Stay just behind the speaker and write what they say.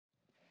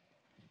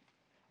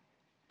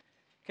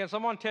Can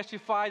someone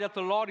testify that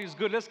the Lord is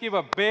good? Let's give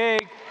a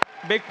big,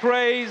 big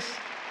praise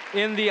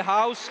in the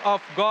house of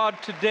God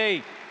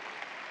today.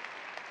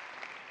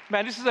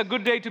 Man, this is a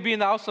good day to be in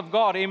the house of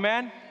God.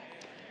 Amen?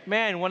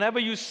 Man, whenever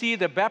you see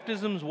the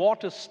baptism's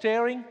water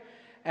stirring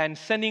and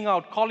sending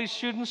out college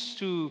students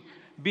to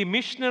be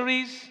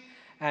missionaries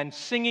and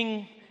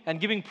singing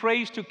and giving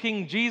praise to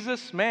King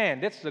Jesus,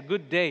 man, that's a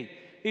good day.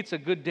 It's a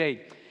good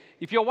day.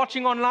 If you're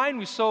watching online,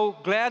 we're so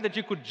glad that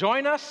you could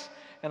join us.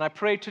 And I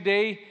pray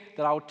today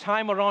that our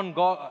time around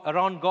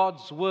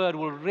God's Word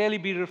will really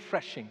be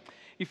refreshing.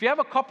 If you have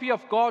a copy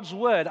of God's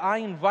Word, I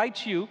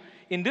invite you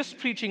in this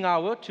preaching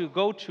hour to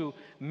go to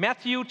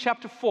Mathew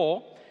chapter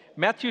 4.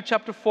 Mathew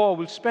chapter 4.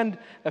 We'll spend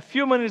a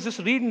few minutes just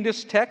reading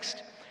this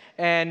text,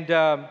 and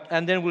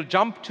then we'll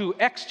jump to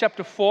Acts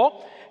chapter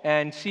 4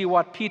 and see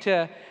what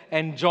Peter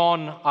and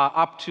John are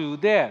up to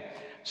there.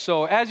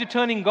 So as you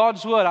turn in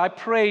God's Word, I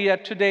pray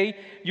that today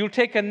you'll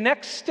take a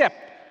next step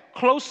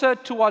closer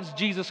towards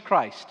Jesus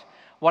Christ.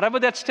 Whatever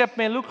that step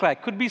may look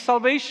like. Could be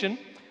salvation,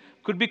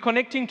 could be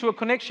connecting to a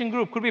connection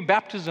group, could be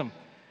baptism.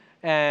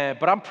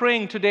 But I'm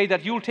praying today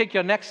that you'll take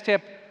your next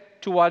step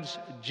towards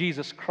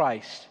Jesus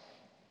Christ.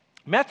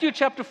 Matthew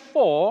chapter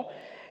 4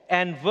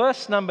 and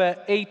verse number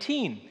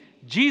 18.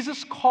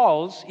 Jesus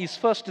calls his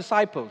first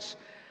disciples.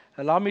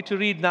 Allow me to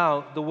read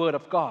now the word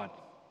of God.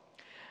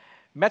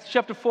 Matthew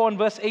chapter 4 and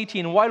verse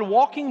 18. While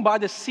walking by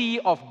the Sea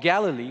of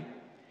Galilee,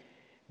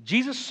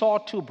 Jesus saw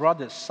two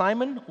brothers,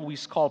 Simon, who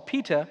is called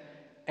Peter,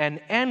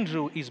 and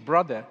Andrew, his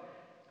brother,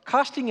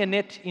 casting a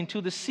net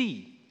into the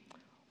sea,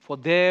 for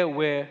they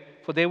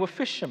were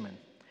fishermen.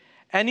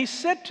 And he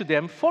said to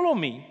them, "Follow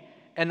me,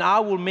 and I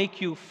will make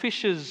you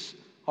fishers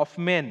of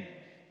men."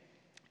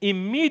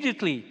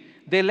 Immediately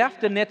they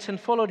left the nets and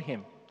followed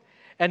him.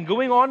 And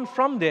going on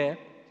from there,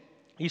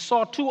 he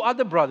saw two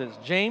other brothers,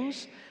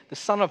 James, the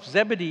son of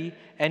Zebedee,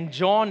 and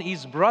John,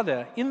 his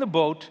brother, in the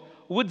boat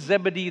with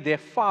Zebedee, their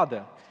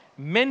father,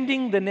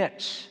 mending the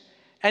nets.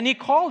 And he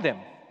called them.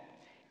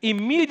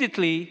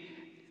 Immediately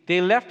they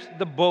left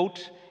the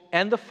boat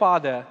and the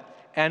father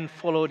and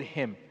followed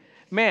him.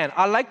 Man,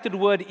 I like the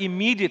word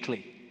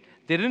immediately.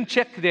 They didn't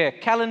check their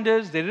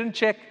calendars. They didn't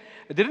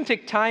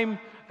take time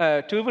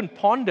to even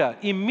ponder.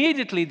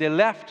 Immediately they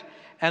left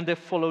and they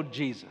followed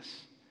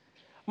Jesus.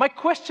 My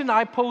question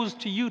I pose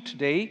to you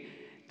today,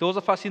 those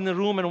of us in the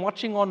room and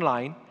watching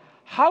online,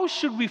 how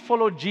should we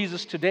follow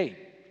Jesus today?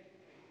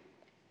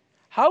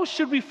 How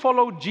should we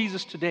follow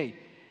Jesus today?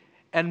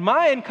 And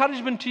my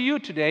encouragement to you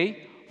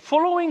today,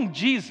 following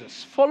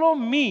Jesus, follow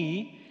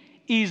me,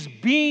 is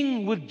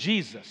being with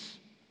Jesus.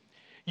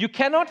 You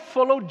cannot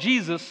follow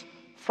Jesus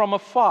from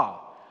afar.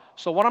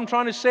 So what I'm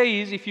trying to say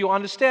is, if you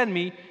understand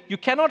me, you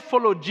cannot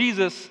follow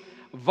Jesus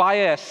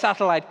via a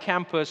satellite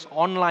campus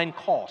online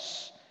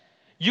course.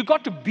 You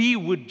got to be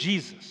with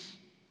Jesus.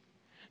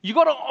 You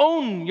got to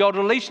own your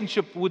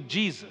relationship with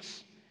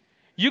Jesus.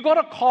 You got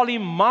to call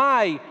him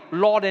my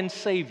Lord and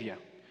Savior.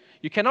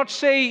 You cannot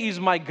say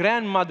he's my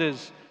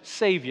grandmother's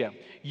Savior.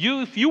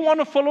 If you want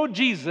to follow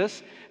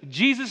Jesus,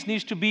 Jesus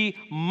needs to be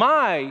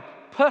my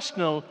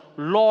personal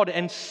Lord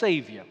and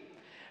Savior.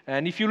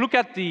 And if you look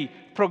at the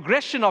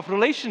progression of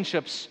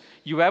relationships,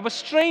 you have a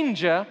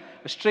stranger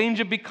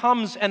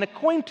becomes an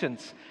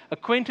acquaintance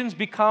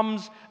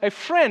becomes a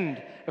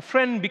friend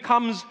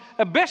becomes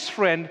a best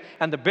friend,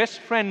 and the best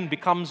friend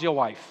becomes your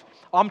wife.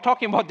 I'm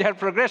talking about that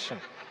progression.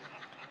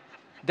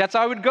 That's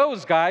how it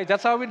goes, guys.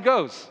 That's how it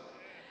goes.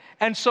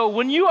 And so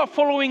when you are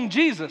following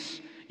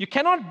Jesus, you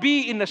cannot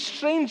be in a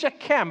stranger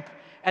camp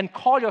and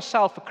call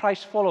yourself a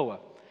Christ follower.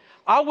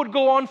 I would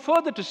go on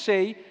further to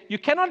say, you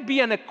cannot be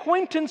an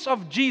acquaintance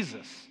of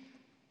Jesus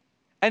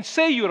and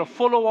say you're a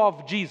follower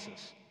of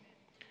Jesus.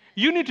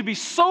 You need to be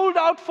sold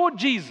out for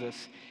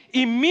Jesus,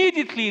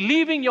 immediately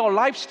leaving your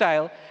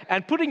lifestyle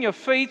and putting your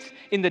faith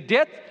in the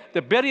death,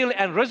 the burial,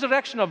 and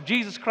resurrection of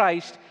Jesus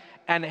Christ,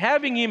 and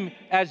having him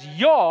as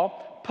your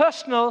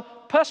personal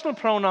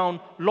pronoun,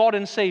 Lord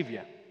and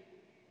Savior.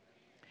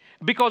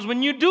 Because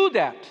when you do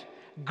that,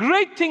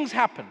 great things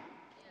happen.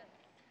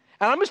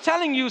 And I'm just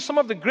telling you some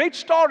of the great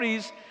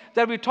stories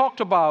that we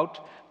talked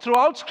about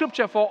throughout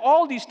Scripture for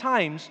all these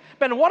times.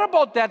 But what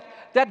about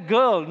that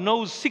girl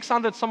knows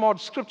 600 some odd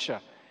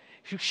Scripture?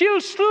 She'll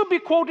still be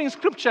quoting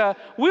Scripture.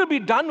 We'll be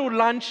done with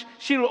lunch.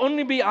 She'll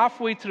only be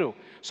halfway through.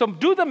 So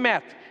do the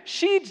math.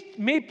 She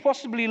may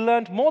possibly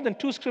learn more than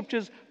 2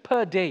 Scriptures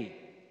per day.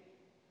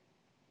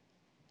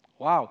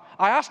 Wow.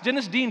 I asked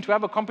Dennis Dean to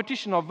have a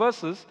competition of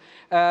verses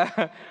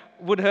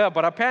with her,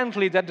 but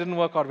apparently that didn't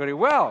work out very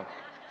well.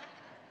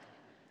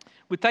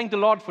 We thank the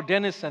Lord for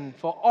Dennis and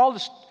for all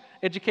the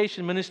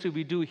education ministry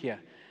we do here.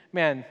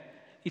 Man,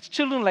 it's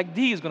children like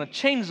these going to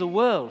change the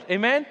world.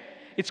 Amen?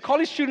 It's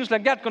college students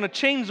like that going to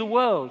change the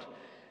world.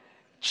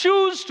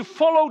 Choose to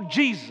follow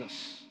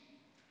Jesus.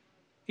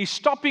 He's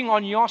stopping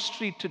on your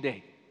street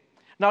today.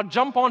 Now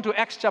jump on to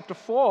Acts chapter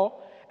 4.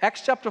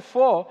 Acts chapter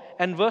 4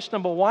 and verse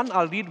number 1.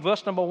 I'll read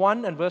verse number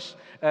 1 and verse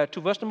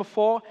number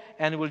 4,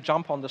 and we'll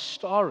jump on the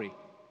story.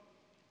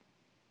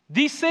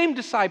 These same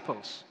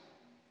disciples,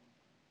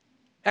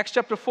 Acts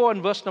chapter 4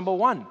 and verse number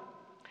 1.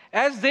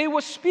 As they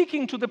were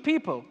speaking to the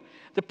people,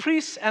 the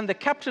priests and the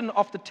captain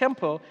of the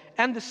temple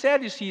and the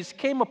Sadducees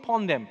came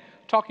upon them,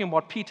 talking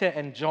about Peter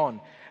and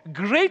John,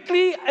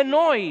 greatly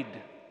annoyed.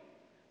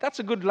 That's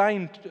a good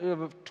line,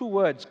 2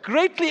 words.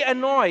 Greatly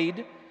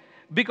annoyed,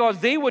 because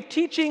they were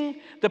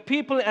teaching the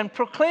people and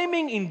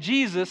proclaiming in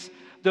Jesus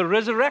the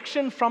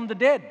resurrection from the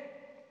dead.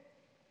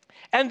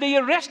 And they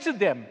arrested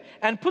them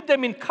and put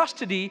them in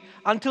custody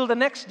until the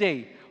next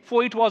day,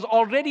 for it was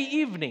already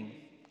evening.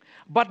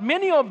 But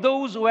many of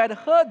those who had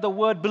heard the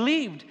word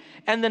believed,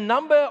 and the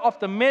number of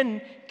the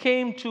men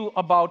came to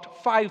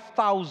about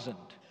 5,000.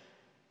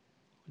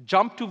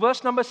 Jump to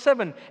verse number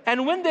 7.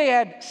 And when they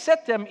had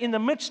set them in the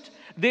midst,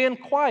 they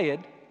inquired,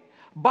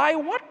 by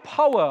what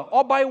power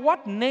or by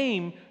what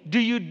name do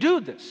you do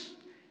this?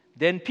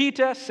 Then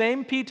Peter,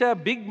 same Peter,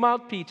 big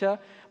mouth Peter,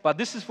 but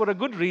this is for a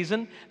good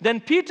reason. Then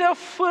Peter,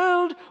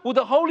 filled with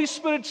the Holy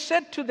Spirit,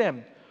 said to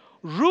them,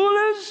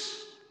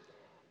 rulers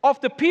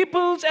of the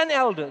peoples and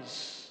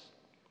elders,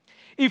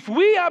 if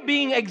we are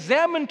being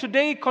examined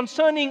today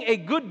concerning a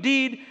good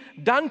deed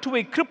done to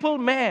a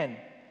crippled man,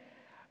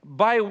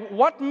 by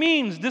what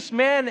means this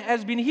man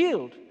has been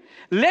healed,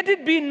 let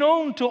it be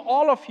known to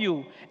all of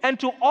you and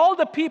to all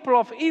the people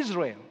of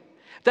Israel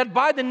that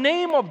by the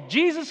name of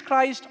Jesus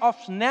Christ of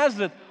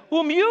Nazareth,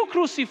 whom you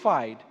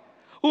crucified,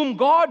 whom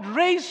God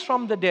raised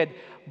from the dead,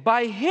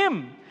 by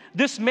him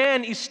this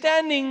man is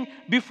standing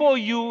before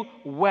you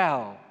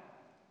well.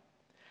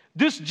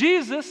 This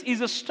Jesus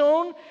is a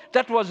stone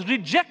that was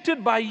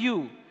rejected by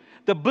you,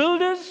 the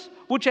builders,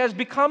 which has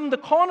become the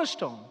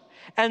cornerstone.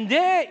 And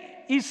there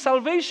is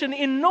salvation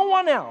in no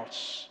one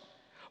else.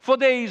 For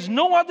there is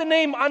no other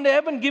name under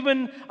heaven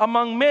given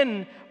among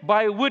men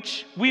by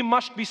which we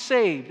must be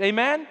saved.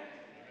 Amen?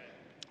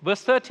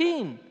 Verse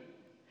 13.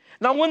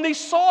 Now when they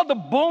saw the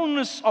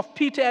boldness of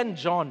Peter and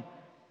John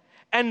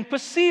and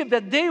perceived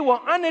that they were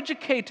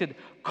uneducated,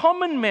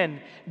 common men,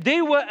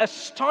 they were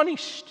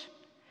astonished.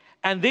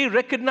 And they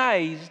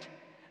recognized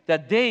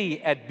that they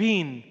had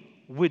been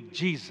with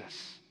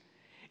Jesus.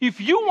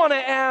 If you want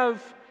to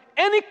have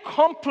any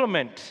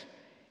compliment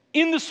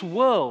in this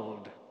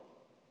world,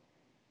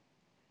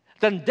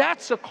 then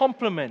that's a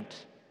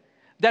compliment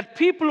that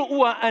people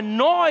who are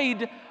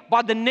annoyed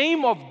by the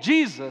name of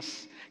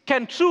Jesus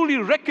can truly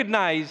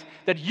recognize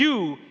that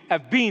you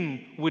have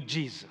been with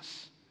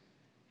Jesus.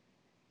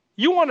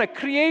 You want to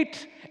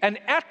create an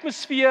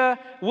atmosphere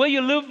where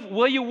you live,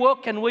 where you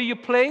work, and where you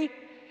play?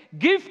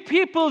 Give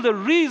people the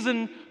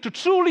reason to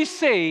truly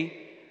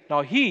say,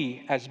 now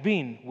he has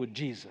been with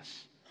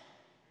Jesus.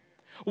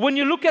 When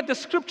you look at the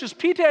scriptures,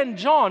 Peter and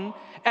John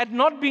had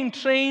not been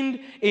trained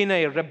in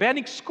a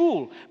rabbinic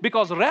school,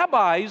 because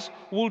rabbis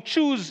will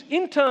choose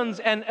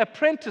interns and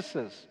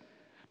apprentices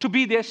to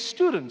be their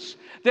students.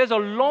 There's a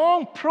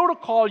long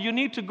protocol you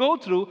need to go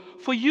through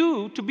for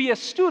you to be a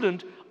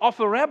student of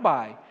a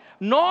rabbi.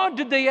 Nor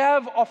did they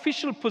have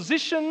official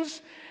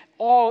positions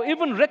or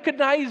even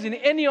recognized in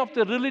any of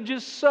the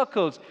religious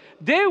circles.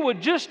 They were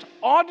just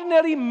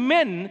ordinary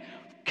men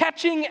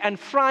catching and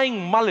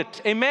frying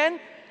mullet. Amen?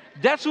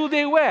 That's who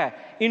they were.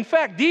 In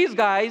fact, these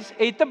guys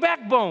ate the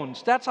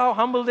backbones. That's how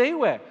humble they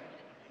were.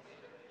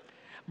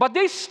 But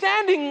they're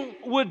standing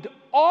with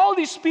all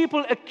these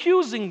people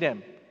accusing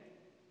them.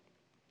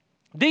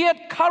 They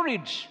had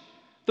courage.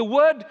 The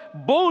word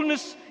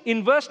boldness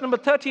in verse number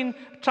 13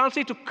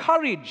 translates to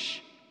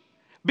courage,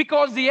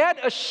 because they had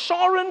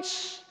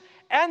assurance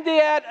and they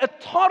had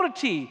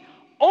authority.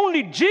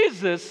 Only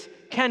Jesus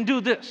can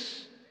do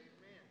this.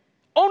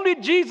 Only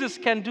Jesus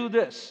can do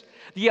this.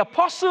 The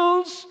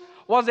apostles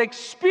was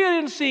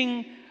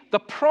experiencing the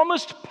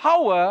promised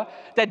power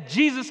that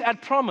Jesus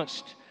had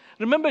promised.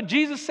 Remember,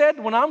 Jesus said,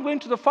 when I'm going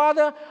to the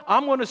Father,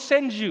 I'm going to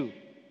send you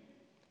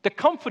the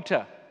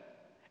Comforter,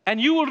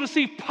 and you will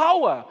receive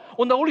power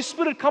when the Holy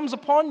Spirit comes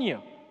upon you.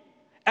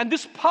 And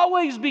this power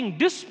is being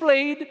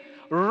displayed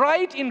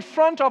right in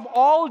front of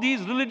all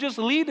these religious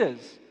leaders.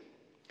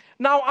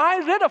 Now, I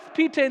read of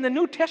Peter in the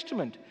New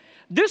Testament.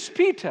 This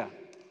Peter,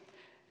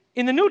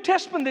 in the New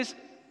Testament,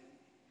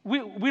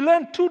 we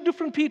learn 2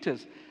 different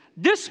Peters.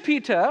 This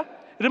Peter,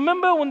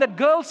 remember when that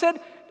girl said,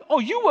 oh,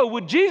 you were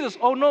with Jesus.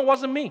 Oh, no, it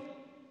wasn't me.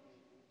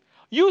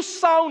 You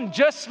sound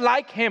just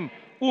like him.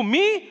 Oh,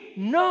 me?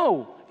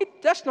 No,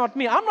 that's not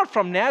me. I'm not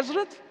from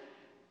Nazareth.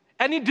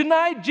 And he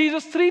denied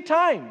Jesus 3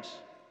 times.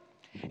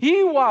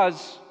 He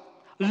was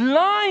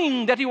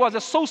lying that he was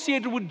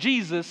associated with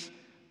Jesus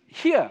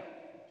here.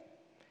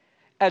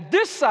 At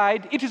this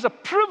side, it is a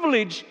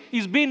privilege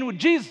he's been with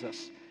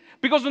Jesus.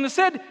 Because when they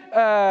said,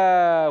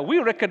 we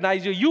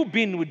recognize you, you've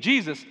been with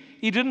Jesus,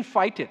 he didn't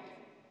fight it.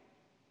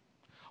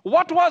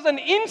 What was an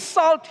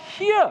insult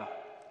here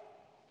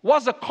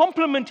was a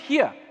compliment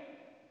here.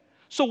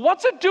 So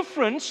what's the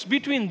difference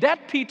between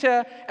that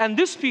Peter and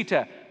this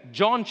Peter?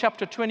 John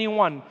chapter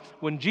 21,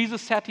 when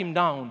Jesus sat him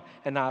down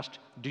and asked,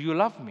 do you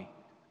love me?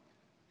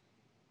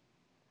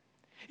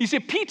 He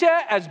said, Peter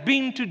has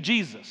been to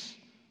Jesus.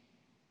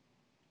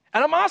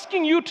 And I'm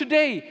asking you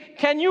today,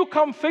 can you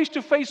come face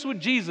to face with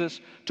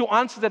Jesus to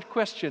answer that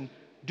question?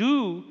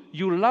 Do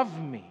you love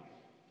me?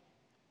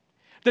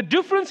 The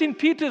difference in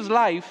Peter's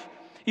life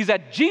is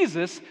that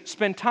Jesus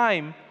spent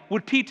time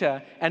with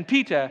Peter, and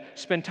Peter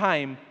spent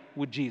time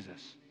with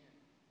Jesus.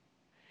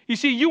 You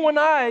see, you and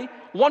I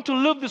want to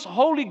live this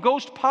Holy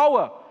Ghost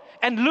power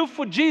and live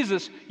for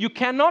Jesus. You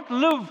cannot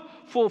live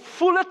for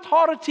full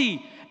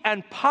authority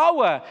and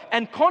power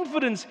and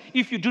confidence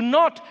if you do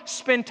not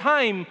spend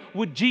time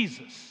with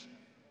Jesus.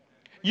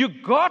 You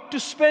got to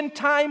spend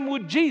time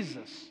with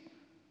Jesus.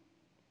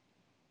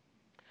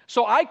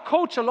 So I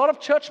coach a lot of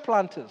church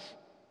planters,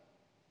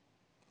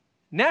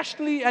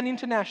 nationally and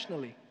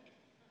internationally.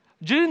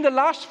 During the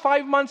last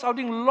 5 months, I've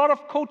done a lot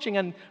of coaching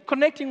and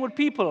connecting with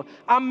people.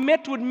 I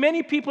met with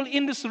many people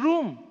in this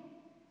room,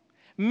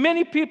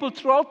 many people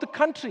throughout the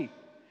country,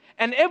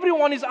 and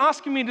everyone is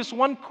asking me this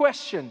one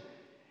question: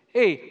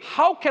 hey,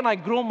 how can I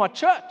grow my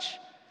church?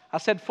 I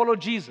said, follow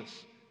Jesus.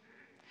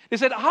 They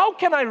said, how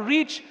can I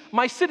reach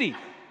my city?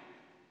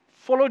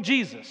 Follow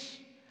Jesus.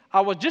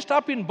 I was just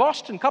up in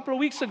Boston a couple of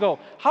weeks ago.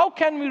 How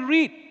can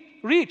we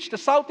reach the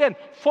South End?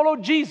 Follow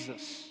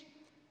Jesus.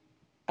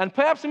 And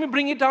perhaps let me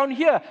bring it down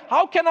here.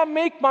 How can I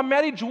make my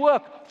marriage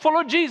work?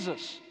 Follow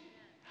Jesus.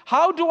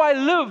 How do I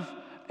live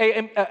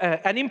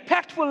an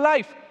impactful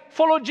life?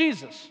 Follow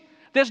Jesus.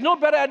 There's no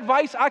better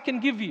advice I can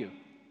give you.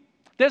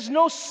 There's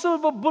no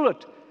silver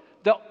bullet.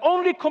 The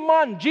only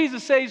command,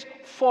 Jesus says,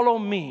 follow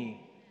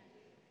me.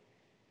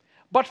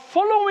 But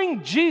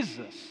following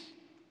Jesus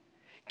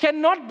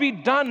cannot be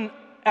done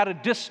at a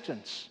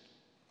distance.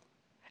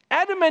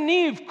 Adam and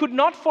Eve could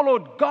not follow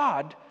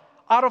God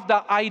out of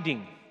their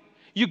hiding.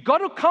 You got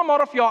to come out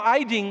of your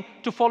hiding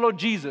to follow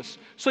Jesus.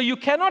 So you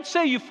cannot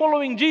say you're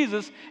following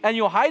Jesus and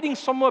you're hiding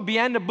somewhere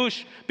behind a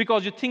bush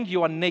because you think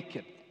you are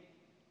naked.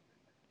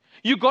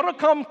 You got to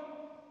come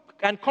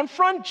and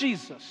confront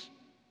Jesus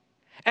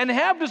and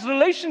have this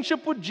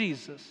relationship with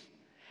Jesus.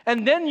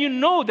 And then you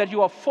know that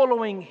you are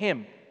following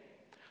Him.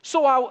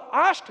 So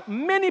I asked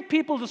many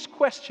people this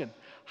question: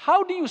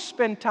 how do you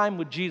spend time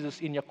with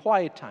Jesus in your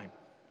quiet time?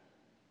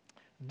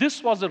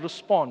 This was the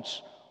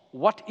response: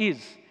 what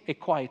is a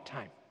quiet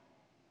time?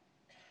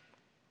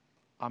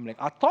 I'm like,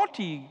 I thought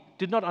he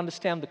did not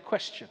understand the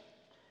question.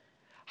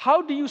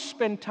 How do you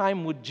spend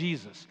time with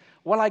Jesus?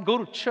 Well, I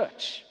go to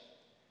church.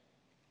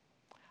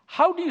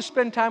 How do you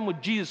spend time with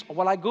Jesus?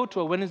 Well, I go to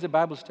a Wednesday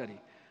Bible study.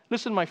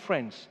 Listen, my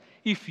friends,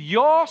 if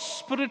your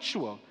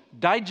spiritual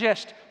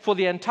digest for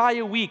the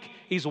entire week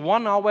is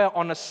 1 hour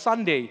on a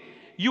Sunday,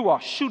 you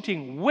are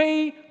shooting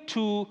way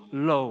too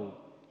low.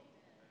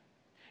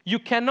 You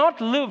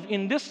cannot live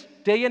in this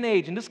day and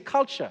age, in this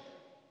culture,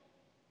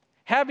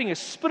 having a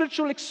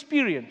spiritual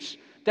experience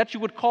that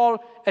you would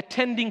call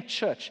attending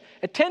church.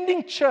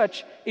 Attending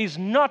church is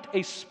not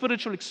a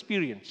spiritual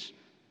experience.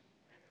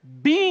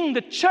 Being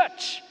the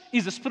church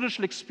is a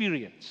spiritual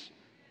experience.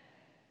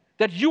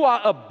 That you are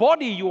a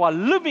body, you are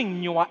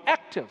living, you are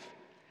active.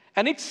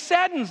 And it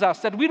saddens us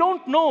that we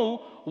don't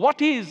know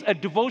what is a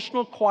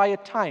devotional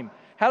quiet time.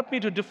 Help me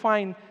to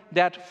define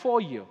that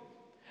for you.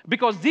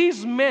 Because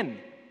these men,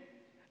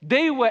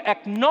 they were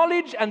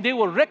acknowledged and they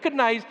were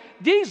recognized.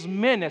 These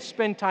men have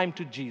spent time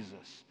to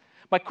Jesus.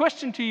 My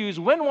question to you is,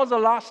 when was the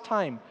last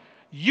time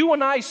you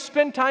and I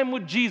spent time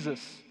with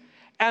Jesus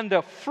and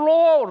the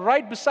floor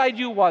right beside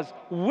you was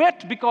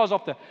wet because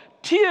of the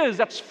tears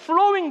that's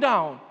flowing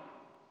down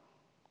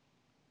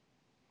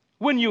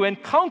when you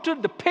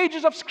encountered the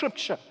pages of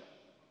Scripture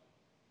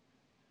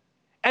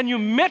and you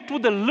met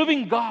with the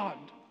living God?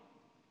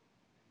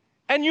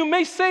 And you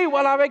may say,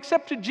 well, I've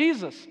accepted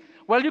Jesus.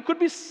 Well, you could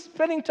be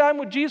spending time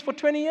with Jesus for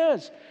 20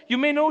 years. You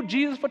may know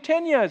Jesus for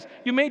 10 years.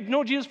 You may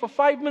know Jesus for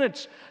 5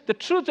 minutes. The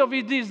truth of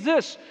it is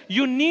this: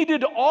 you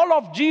needed all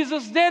of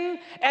Jesus then,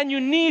 and you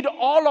need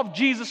all of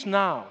Jesus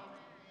now.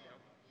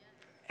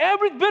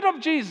 Every bit of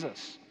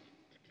Jesus.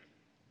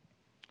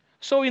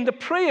 So in the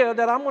prayer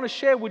that I'm going to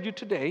share with you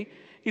today,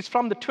 it's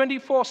from the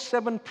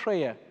 24/7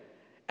 prayer.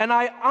 And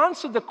I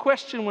answered the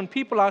question when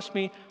people ask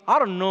me, I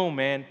don't know,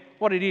 man,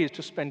 what it is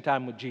to spend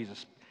time with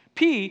Jesus.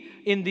 P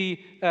in the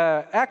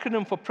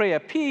acronym for prayer,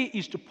 P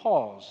is to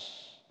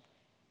pause.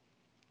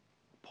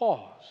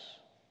 Pause.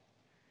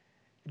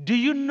 Do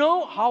you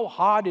know how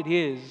hard it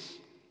is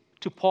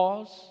to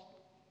pause?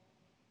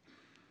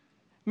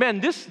 Man,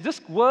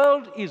 this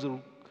world is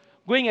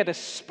going at a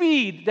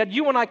speed that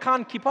you and I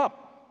can't keep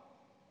up.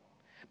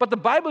 But the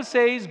Bible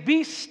says,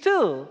 be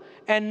still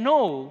and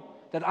know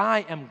that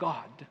I am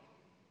God.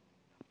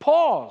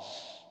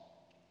 Pause.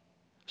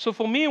 So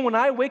for me, when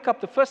I wake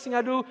up, the first thing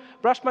I do,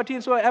 brush my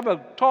teeth, so I have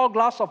a tall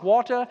glass of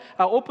water,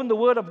 I open the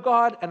Word of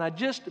God, and I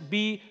just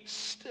be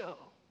still.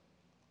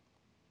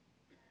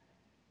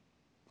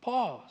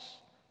 Pause.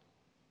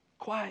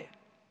 Quiet.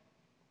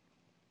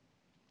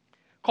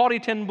 Corrie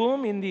ten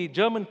Boom in the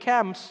German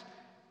camps,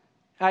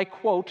 I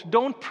quote,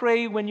 don't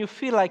pray when you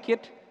feel like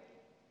it.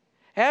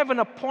 Have an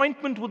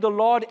appointment with the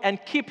Lord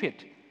and keep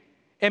it.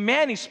 A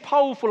man is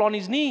powerful on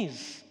his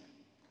knees.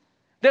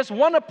 There's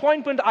one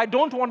appointment I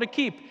don't want to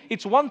keep.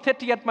 It's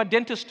 1:30 at my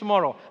dentist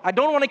tomorrow. I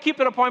don't want to keep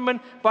that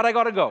appointment, but I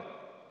got to go.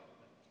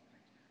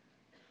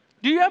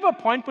 Do you have an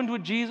appointment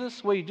with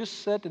Jesus where you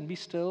just sit and be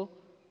still?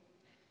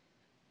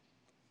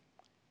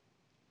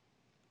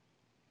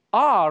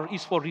 R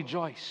is for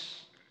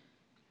rejoice.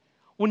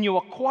 When you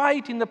are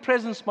quiet in the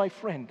presence, my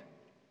friend,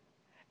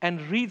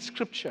 and read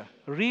Scripture,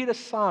 read a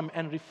psalm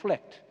and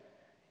reflect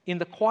in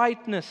the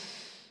quietness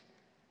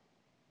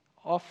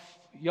of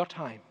your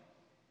time,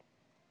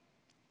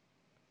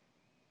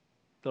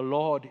 the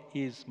Lord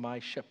is my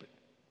shepherd.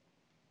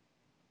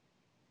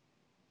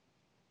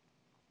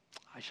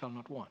 I shall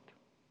not want.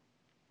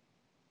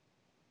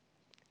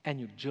 And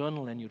you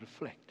journal and you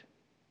reflect.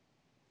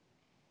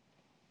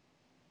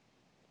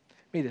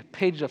 May the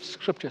page of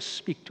Scripture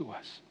speak to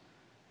us.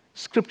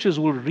 Scriptures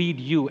will read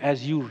you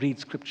as you read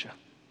Scripture.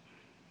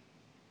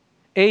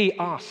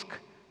 Ask.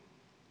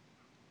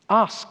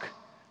 Ask,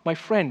 my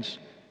friends,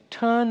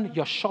 turn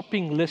your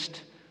shopping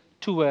list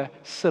to a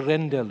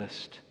surrender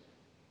list.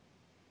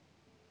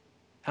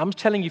 I'm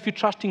telling you, if you're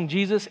trusting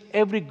Jesus,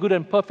 every good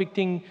and perfect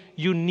thing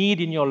you need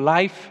in your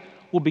life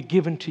will be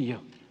given to you.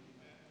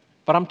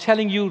 But I'm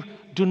telling you,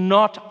 do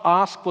not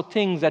ask for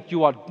things that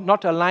you are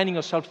not aligning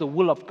yourself to the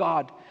will of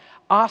God.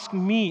 Ask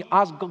me,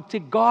 ask God, say,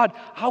 God,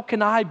 how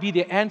can I be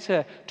the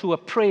answer to a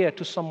prayer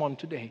to someone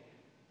today?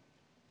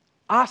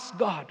 Ask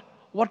God,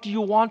 what do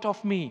you want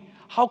of me?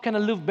 How can I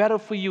live better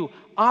for you?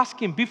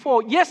 Ask Him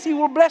before. Yes, He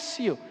will bless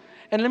you.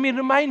 And let me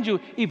remind you,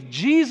 if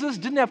Jesus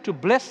didn't have to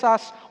bless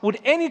us with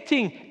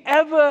anything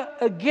ever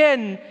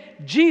again,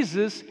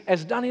 Jesus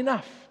has done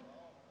enough.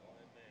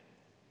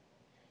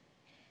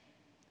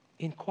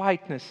 In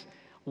quietness,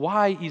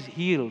 why is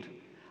healed?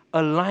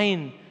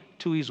 Align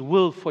to His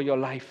will for your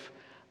life.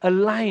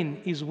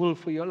 Align His will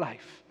for your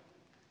life.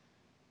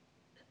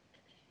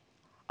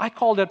 I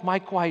call that my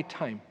quiet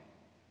time.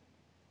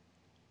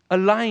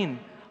 Align.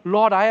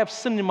 Lord, I have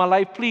sinned in my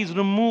life. Please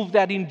remove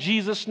that in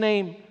Jesus'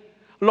 name.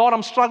 Lord,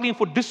 I'm struggling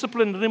for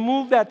discipline.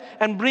 Remove that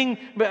and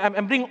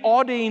bring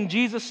order in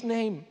Jesus'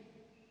 name.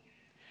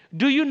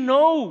 Do you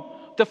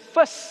know the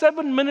first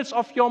 7 minutes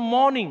of your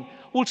morning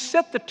will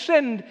set the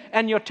trend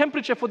and your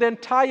temperature for the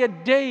entire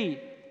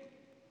day?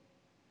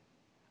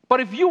 But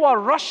if you are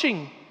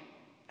rushing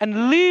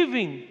and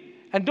leaving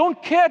and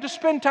don't care to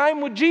spend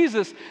time with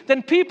Jesus,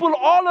 then people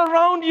all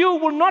around you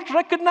will not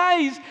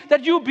recognize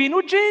that you've been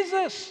with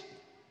Jesus.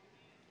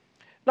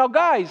 Now,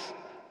 guys,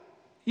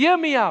 hear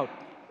me out.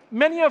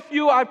 Many of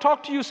you, I've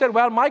talked to you, said,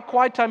 well, my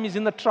quiet time is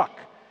in the truck,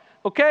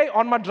 okay,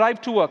 on my drive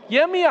to work.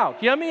 Hear me out,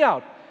 hear me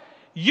out.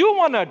 You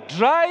want to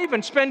drive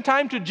and spend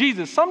time to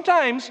Jesus.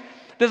 Sometimes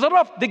there's a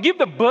lot of, they give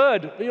the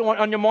bird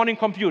on your morning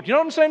commute. You know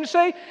what I'm trying to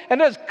say? And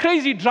there's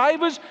crazy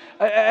drivers,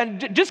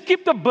 and just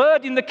keep the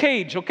bird in the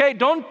cage, okay?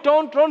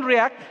 Don't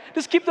react.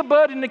 Just keep the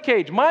bird in the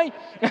cage.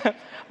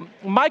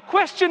 My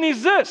question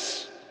is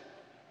this.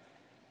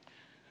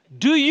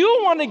 Do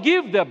you want to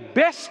give the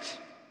best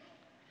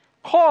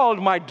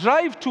called my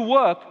drive to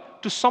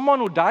work to someone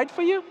who died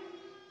for you?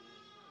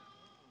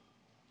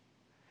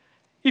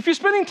 If you're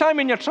spending time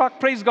in your truck,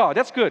 praise God,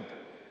 that's good.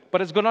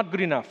 But it's not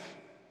good enough.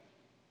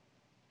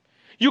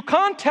 You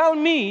can't tell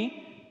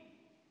me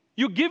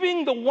you're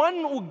giving the one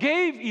who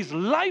gave his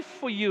life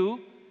for you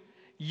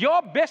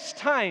your best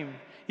time.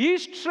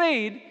 His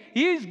trade,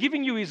 he is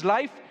giving you his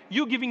life,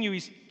 you giving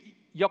you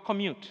your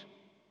commute.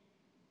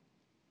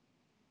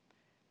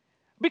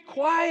 Be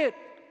quiet,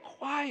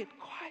 quiet,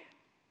 quiet.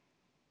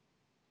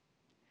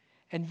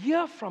 And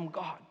hear from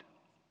God.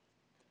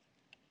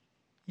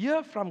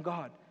 Hear from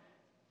God.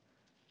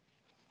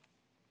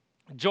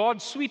 George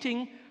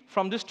Sweeting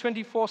from this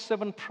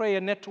 24/7 prayer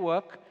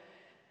network,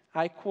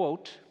 I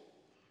quote,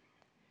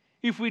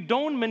 if we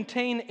don't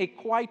maintain a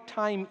quiet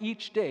time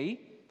each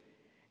day,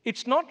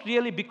 it's not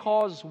really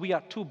because we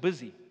are too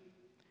busy.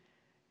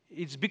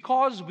 It's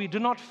because we do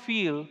not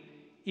feel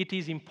it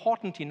is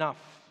important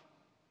enough.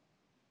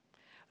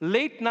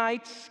 Late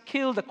nights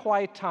kill the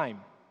quiet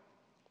time.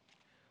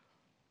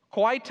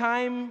 Quiet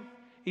time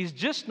is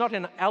just not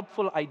an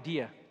helpful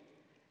idea.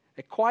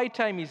 A quiet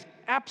time is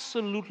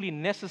absolutely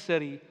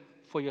necessary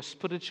for your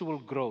spiritual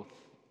growth.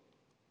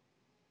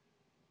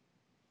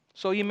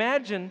 So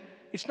imagine,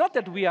 it's not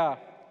that we are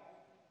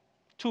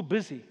too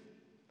busy.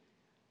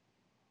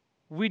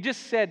 We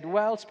just said,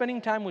 well,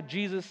 spending time with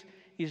Jesus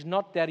is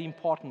not that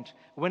important.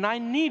 When I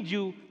need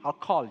you, I'll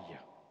call you.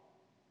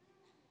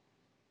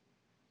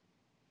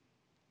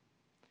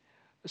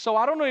 So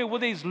I don't know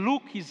whether it's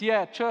Luke, he's here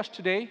at church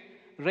today,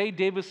 Ray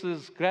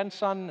Davis's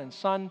grandson and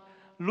son.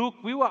 Luke,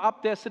 we were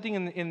up there sitting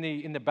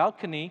in the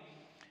balcony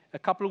a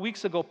couple of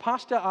weeks ago.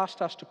 Pastor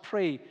asked us to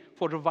pray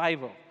for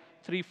revival.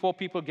 3-4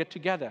 people get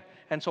together.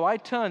 And so I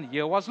turned,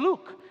 here was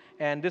Luke.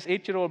 And this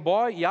 8-year-old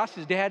boy, he asked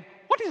his dad,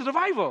 what is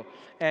revival?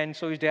 And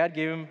so his dad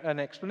gave him an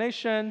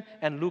explanation,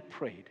 and Luke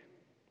prayed.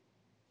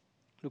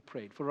 Luke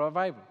prayed for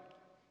revival.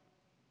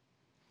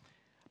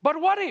 But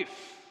what if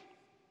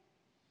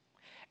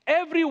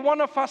every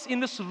one of us in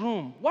this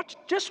room, what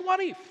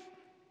if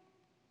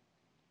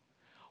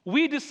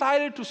we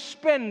decided to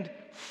spend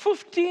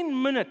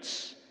 15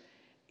 minutes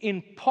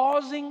in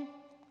pausing,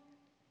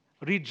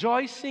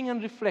 rejoicing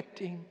and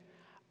reflecting,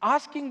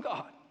 asking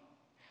God,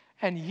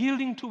 and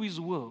yielding to His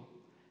will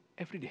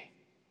every day?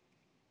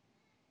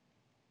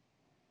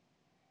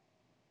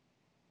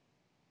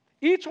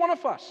 Each one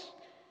of us.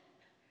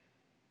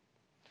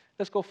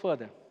 Let's go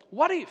further.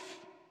 What if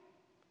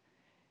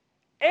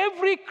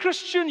every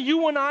Christian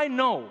you and I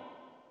know,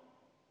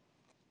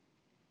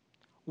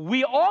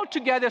 we all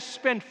together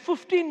spend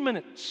 15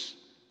 minutes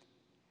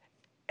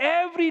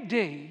every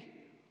day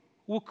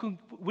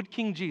with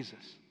King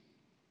Jesus?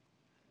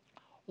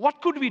 What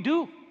could we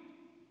do?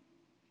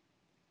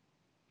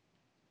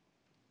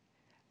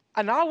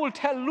 And I will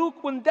tell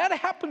Luke, when that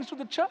happens to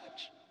the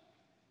church,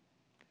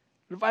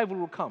 revival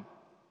will come.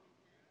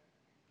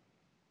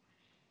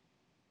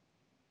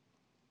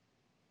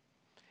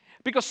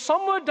 Because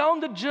somewhere down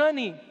the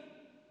journey,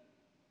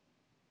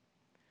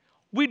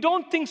 we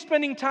don't think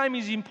spending time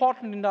is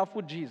important enough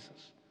with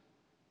Jesus.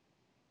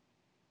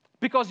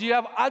 Because you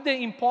have other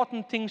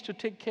important things to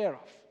take care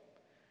of.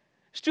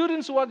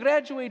 Students who are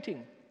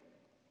graduating.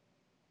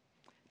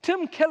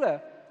 Tim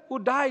Keller, who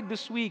died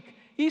this week,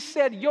 he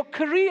said, your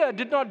career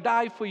did not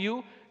die for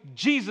you,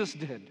 Jesus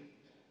did.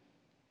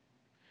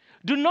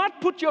 Do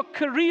not put your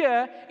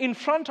career in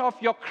front of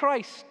your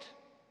Christ.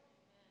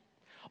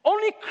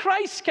 Only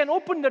Christ can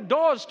open the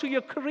doors to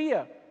your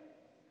career.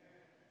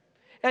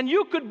 And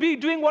you could be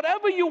doing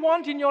whatever you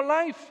want in your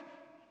life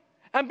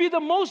and be the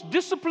most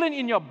disciplined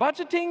in your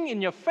budgeting, in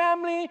your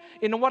family,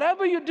 in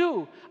whatever you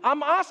do.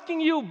 I'm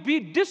asking you, be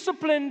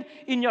disciplined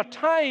in your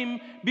time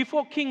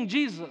before King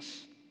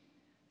Jesus.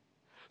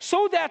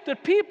 So that the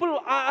people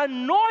are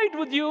annoyed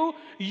with you,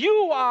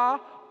 you are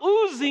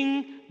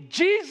oozing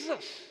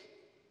Jesus.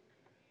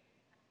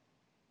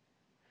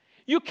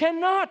 You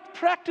cannot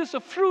practice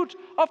the fruit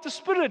of the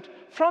Spirit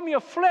from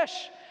your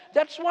flesh.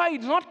 That's why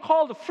it's not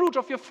called the fruit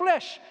of your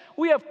flesh.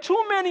 We have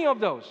too many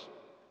of those.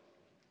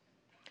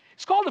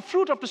 It's called the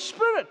fruit of the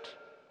Spirit.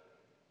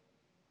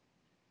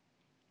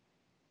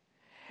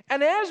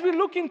 And as we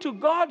look into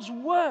God's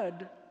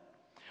Word,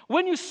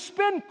 when you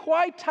spend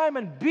quiet time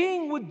and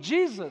being with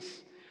Jesus,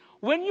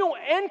 when you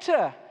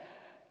enter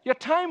your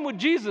time with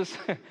Jesus,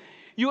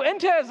 you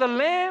enter as a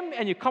lamb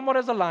and you come out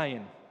as a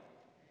lion.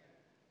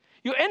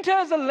 You enter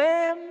as a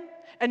lamb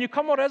and you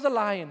come out as a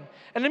lion.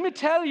 And let me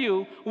tell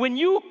you, when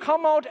you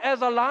come out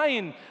as a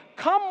lion,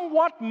 come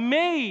what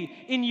may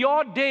in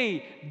your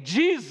day,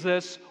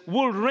 Jesus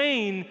will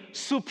reign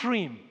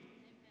supreme.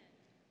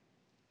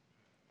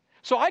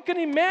 So I can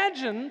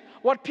imagine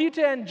what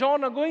Peter and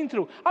John are going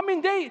through. I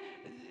mean,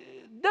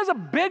 there's a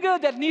beggar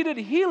that needed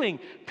healing.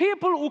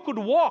 People who could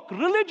walk,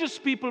 religious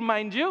people,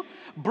 mind you,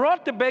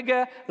 brought the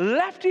beggar,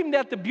 left him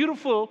at the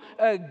beautiful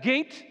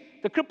gate,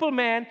 the crippled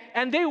man,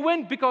 and they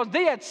went because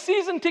they had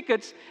season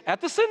tickets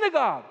at the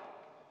synagogue.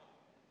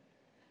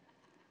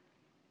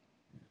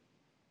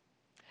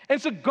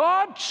 And so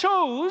God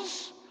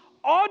chose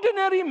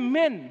ordinary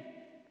men.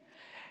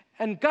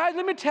 And guys,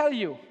 let me tell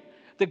you,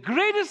 the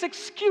greatest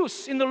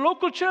excuse in the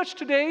local church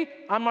today,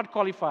 I'm not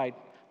qualified.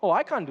 Oh,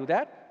 I can't do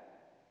that.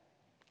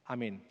 I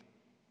mean,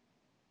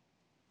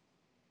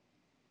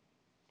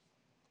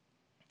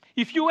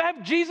 if you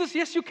have Jesus,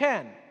 yes, you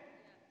can.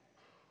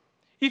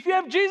 If you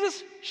have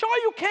Jesus, sure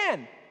you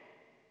can.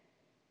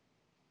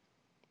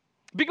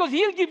 Because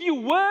He'll give you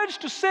words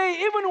to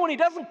say even when it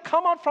doesn't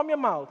come out from your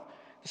mouth.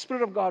 The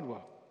Spirit of God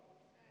will.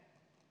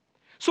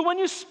 So when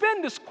you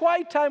spend this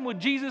quiet time with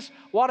Jesus,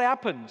 what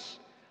happens?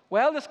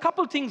 Well, there's a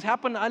couple things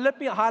happen.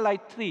 Let me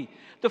highlight three.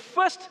 The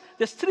first,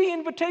 there's three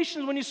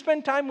invitations when you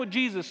spend time with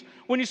Jesus.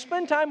 When you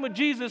spend time with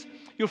Jesus,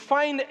 you'll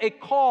find a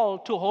call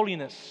to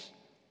holiness.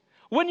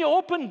 When you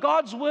open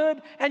God's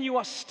Word and you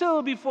are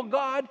still before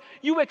God,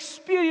 you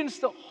experience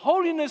the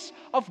holiness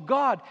of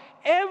God.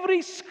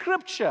 Every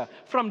scripture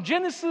from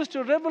Genesis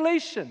to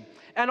Revelation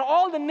and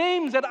all the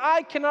names that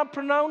I cannot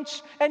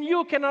pronounce and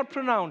you cannot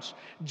pronounce,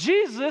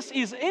 Jesus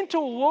is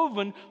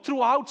interwoven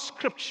throughout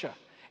Scripture.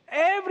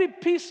 Every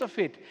piece of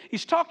it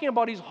is talking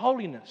about His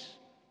holiness.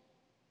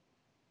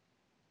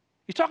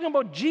 He's talking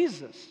about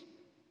Jesus.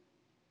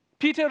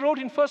 Peter wrote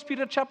in 1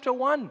 Peter chapter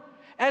 1,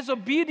 as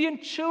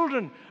obedient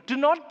children, do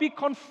not be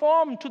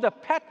conformed to the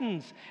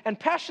patterns and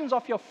passions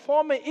of your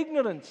former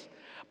ignorance.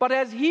 But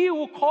as He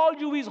who called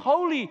you is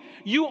holy,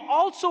 you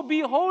also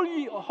be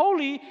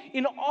holy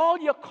in all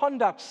your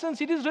conduct.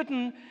 Since it is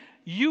written,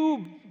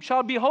 you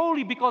shall be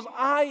holy because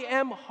I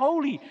am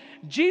holy.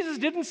 Jesus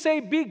didn't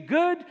say be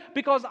good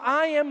because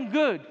I am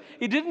good.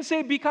 He didn't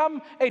say become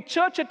a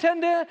church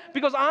attender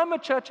because I'm a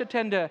church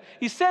attender.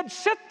 He said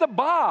set the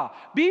bar.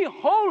 Be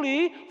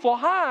holy for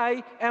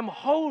I am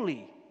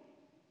holy.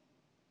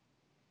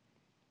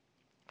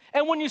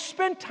 And when you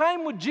spend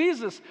time with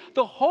Jesus,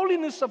 the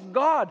holiness of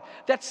God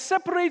that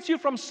separates you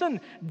from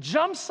sin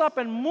jumps up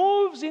and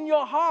moves in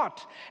your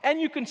heart. And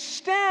you can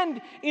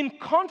stand in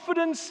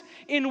confidence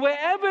in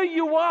wherever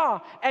you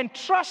are and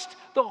trust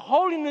the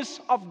holiness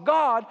of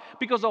God,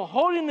 because the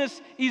holiness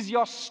is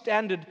your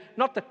standard,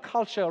 not the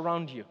culture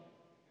around you.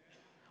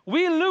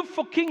 We live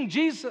for King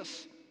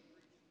Jesus.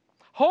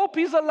 Hope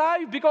is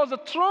alive because the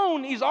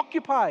throne is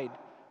occupied.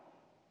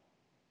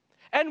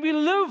 And we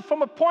live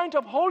from a point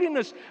of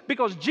holiness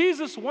because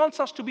Jesus wants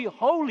us to be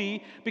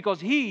holy because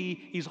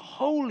He is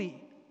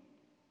holy.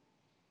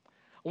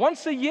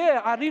 Once a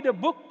year, I read a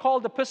book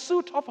called The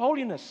Pursuit of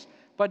Holiness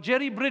by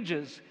Jerry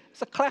Bridges.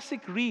 It's a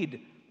classic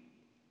read.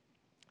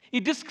 He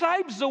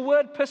describes the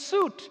word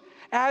pursuit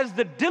as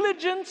the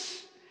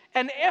diligence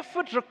and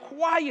effort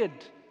required.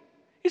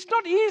 It's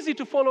not easy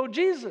to follow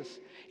Jesus.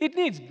 It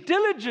needs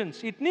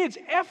diligence. It needs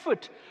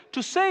effort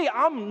to say,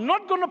 I'm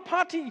not going to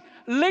party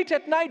late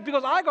at night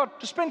because I got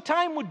to spend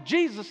time with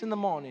Jesus in the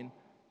morning.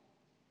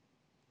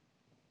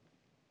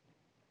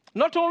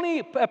 Not only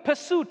a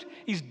pursuit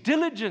is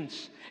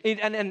diligence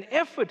and an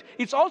effort,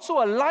 it's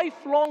also a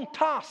lifelong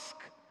task.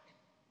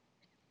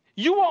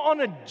 You are on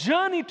a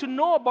journey to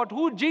know about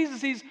who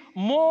Jesus is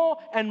more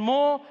and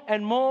more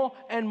and more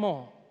and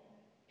more.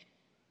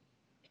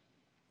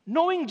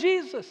 Knowing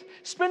Jesus,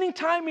 spending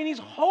time in His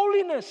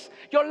holiness,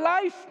 your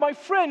life, my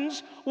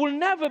friends, will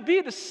never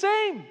be the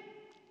same.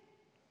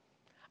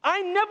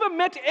 I never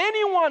met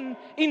anyone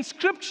in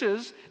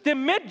Scriptures that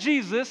met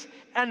Jesus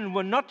and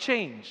were not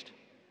changed.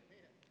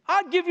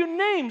 I'll give you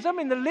names. I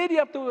mean,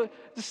 the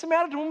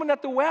Samaritan woman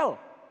at the well.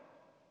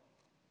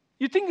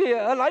 You think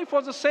her life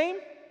was the same?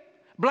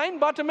 Blind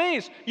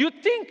Bartimaeus. You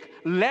think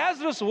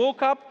Lazarus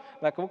woke up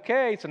like,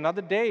 okay, it's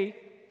another day.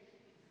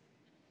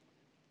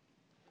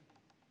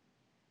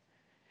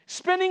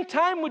 Spending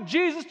time with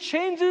Jesus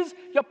changes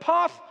your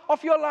path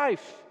of your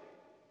life.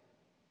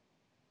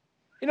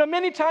 You know,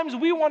 many times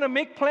we want to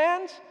make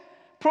plans.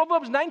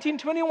 Proverbs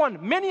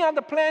 19:21, many are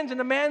the plans in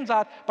a man's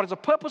heart, but it's the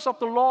purpose of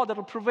the Lord that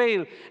will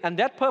prevail, and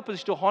that purpose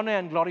is to honor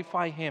and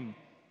glorify Him.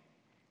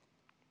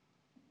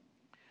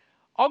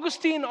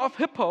 Augustine of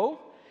Hippo,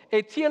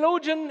 a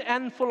theologian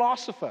and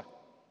philosopher.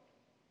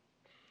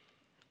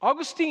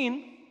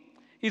 Augustine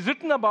is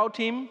written about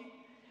him,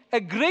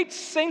 a great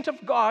saint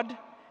of God,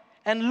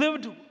 and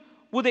lived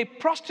with a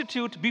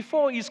prostitute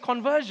before his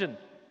conversion.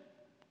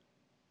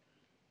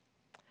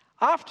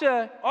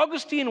 After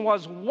Augustine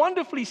was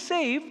wonderfully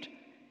saved,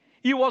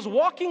 he was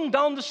walking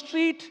down the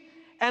street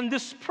and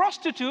this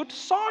prostitute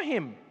saw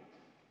him.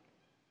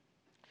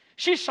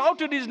 She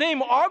shouted his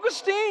name,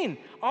 Augustine,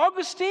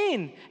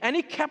 Augustine, and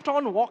he kept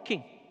on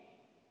walking.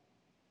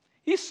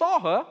 He saw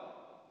her,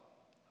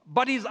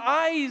 but his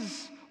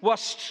eyes were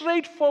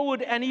straight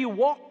forward and he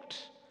walked.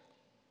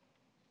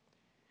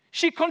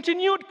 She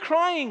continued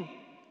crying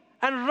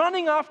and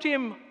running after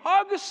him,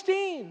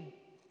 Augustine.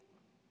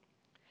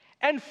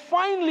 And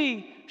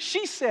finally,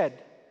 she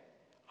said,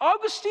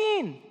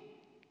 Augustine,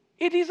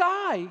 it is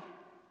I.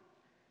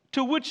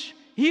 To which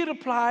he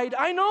replied,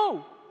 I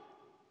know,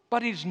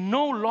 but it's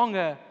no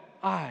longer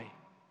I.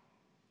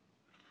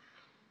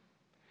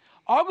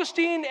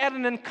 Augustine had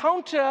an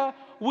encounter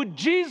with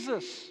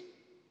Jesus.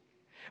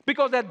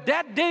 Because at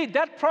that day,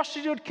 that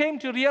prostitute came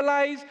to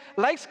realize,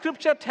 like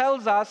Scripture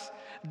tells us,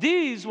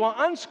 these were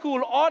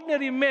unschooled,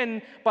 ordinary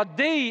men, but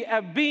they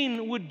have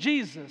been with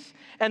Jesus.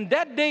 And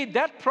that day,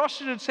 that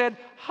prostitute said,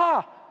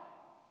 ha,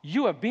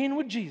 you have been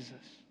with Jesus.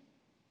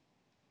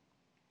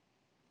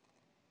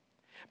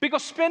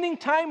 Because spending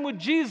time with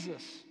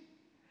Jesus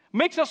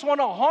makes us want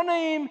to honor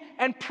Him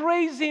and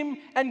praise Him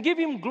and give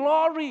Him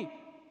glory.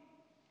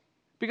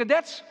 Because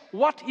that's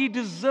what He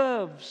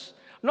deserves.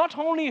 Not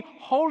only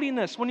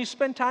holiness when you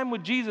spend time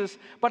with Jesus,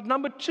 but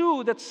number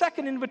two, that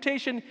second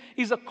invitation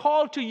is a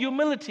call to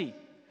humility.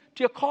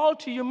 To a call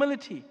to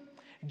humility.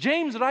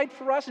 James writes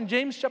for us in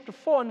James chapter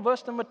 4 and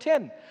verse number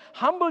 10.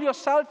 Humble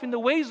yourself in the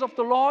ways of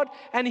the Lord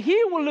and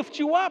He will lift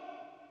you up.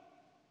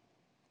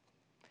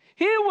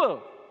 He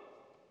will.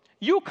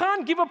 You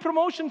can't give a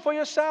promotion for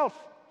yourself.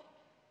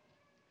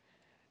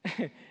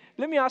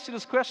 Let me ask you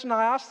this question.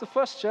 I asked the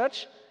first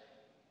church,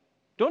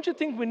 don't you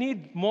think we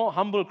need more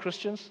humble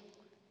Christians?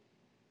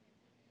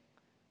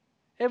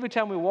 Every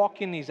time we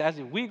walk in, it's as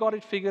if we got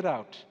it figured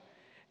out.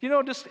 You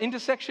know, this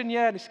intersection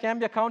here in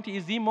Escambia County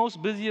is the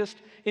most busiest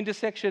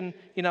intersection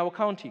in our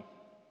county.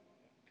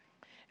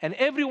 And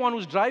everyone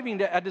who's driving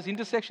there at this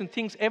intersection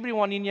thinks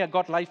everyone in here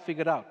got life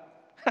figured out.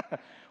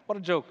 What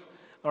a joke,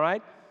 all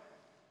right?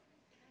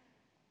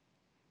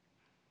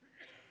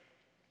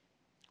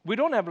 We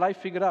don't have life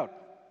figured out.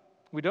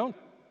 We don't.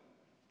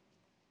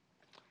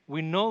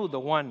 We know the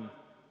one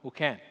who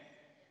can.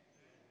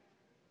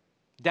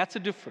 That's the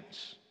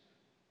difference.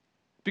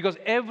 Because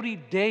every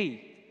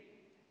day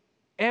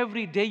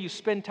you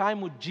spend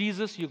time with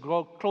Jesus, you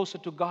grow closer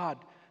to God.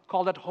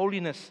 Call that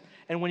holiness.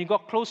 And when you go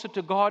closer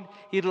to God,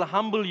 it'll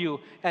humble you.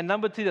 And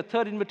number three, the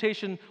third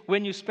invitation,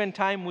 when you spend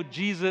time with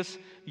Jesus,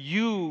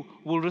 you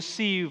will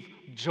receive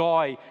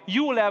joy.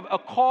 You will have a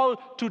call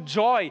to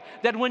joy.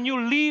 That when you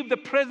leave the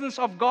presence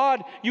of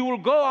God, you will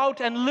go out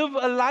and live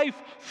a life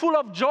full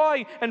of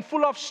joy and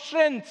full of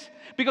strength.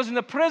 Because in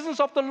the presence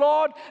of the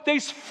Lord, there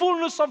is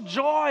fullness of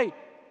joy.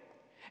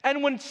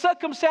 And when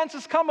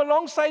circumstances come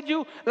alongside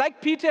you,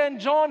 like Peter and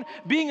John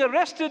being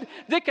arrested,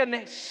 they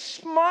can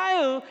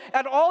smile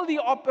at all the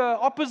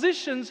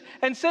oppositions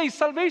and say,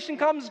 salvation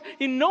comes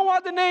in no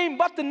other name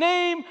but the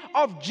name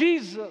of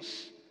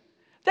Jesus.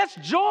 That's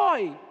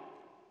joy.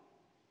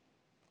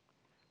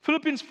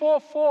 Philippians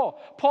 4:4,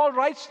 Paul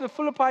writes to the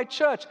Philippi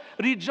church,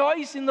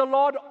 rejoice in the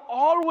Lord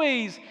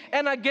always.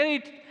 And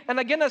again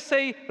I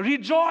say,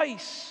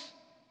 rejoice.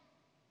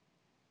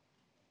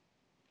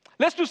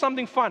 Let's do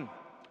something fun.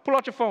 Pull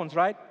out your phones,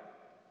 right?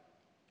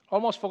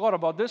 Almost forgot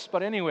about this,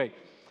 but anyway.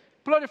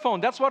 Pull out your phone.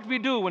 That's what we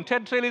do. When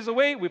Ted Trail is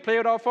away, we play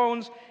with our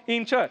phones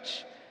in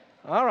church.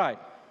 All right.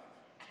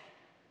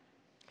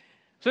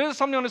 So there's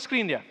something on the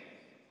screen there.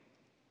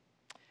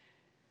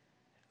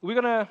 We're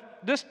going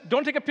to,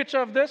 don't take a picture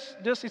of this.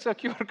 This is a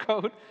QR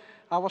code.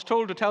 I was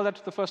told to tell that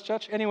to the first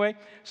church. Anyway,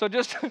 so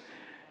just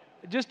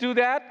do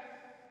that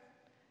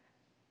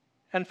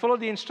and follow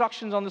the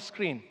instructions on the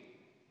screen.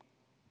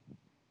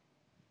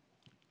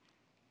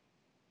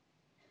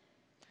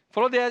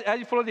 As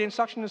you follow the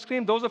instructions on the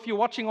screen, those of you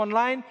watching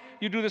online,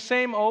 you do the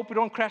same. I hope we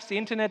don't crash the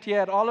internet here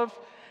at Olive.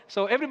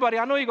 So everybody,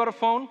 I know you got a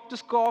phone.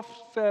 Just go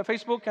off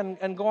Facebook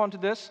and go on to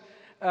this.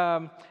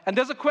 And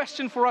there's a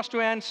question for us to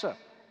answer.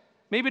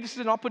 Maybe this is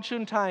an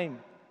opportune time.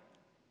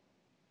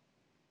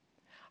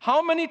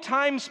 How many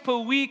times per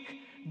week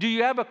do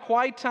you have a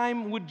quiet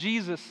time with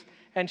Jesus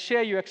and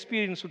share your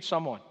experience with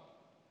someone?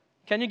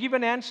 Can you give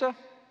an answer?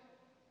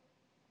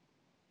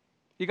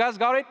 You guys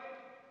got it?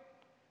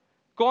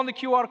 Go on the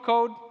QR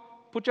code.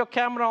 Put your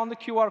camera on the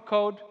QR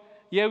code.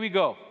 Here we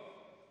go.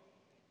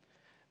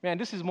 Man,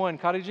 this is more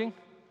encouraging.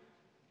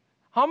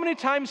 How many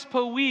times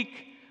per week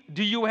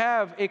do you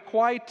have a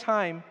quiet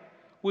time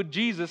with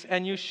Jesus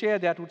and you share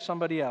that with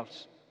somebody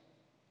else?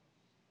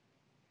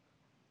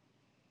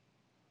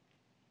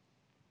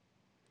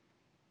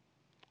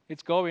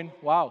 It's going.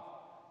 Wow.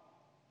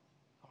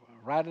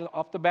 Right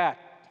off the bat.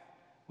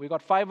 We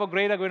got 5 or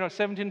greater going on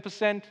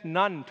 17%,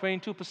 none,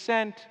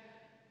 22%.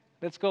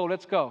 Let's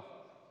go.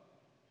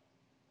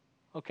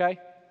 Okay?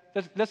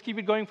 Let's keep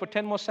it going for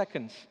 10 more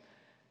seconds.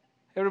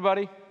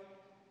 Everybody,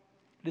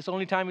 this is the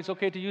only time it's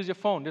okay to use your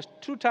phone. There's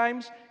 2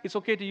 times it's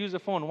okay to use the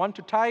phone. One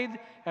to tithe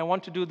and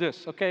one to do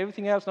this. Okay?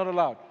 Everything else not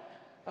allowed.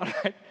 All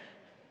right?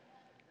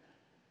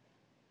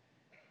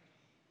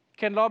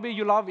 Ken Lobby,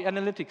 you love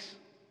analytics.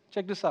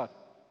 Check this out.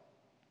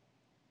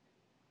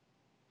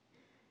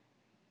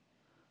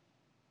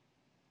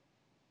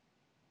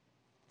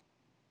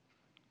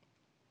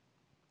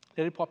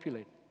 Let it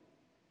populate.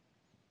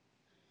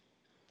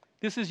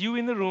 This is you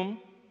in the room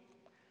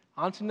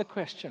answering the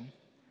question,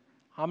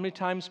 how many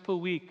times per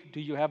week do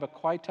you have a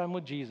quiet time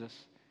with Jesus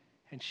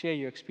and share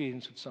your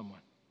experience with someone?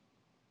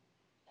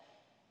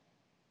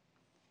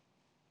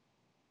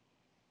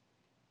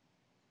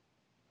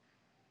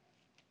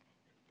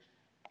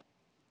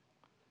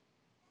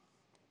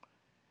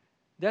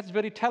 That's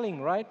very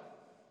telling, right?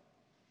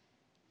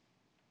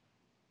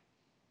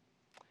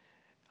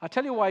 I'll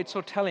tell you why it's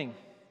so telling.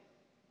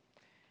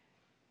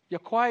 Your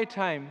quiet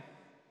time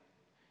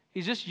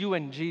is just you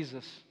and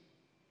Jesus.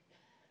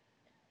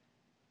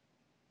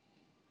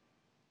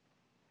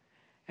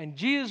 And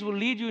Jesus will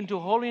lead you into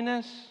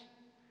holiness.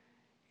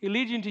 He'll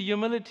lead you into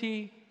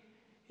humility.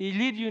 He'll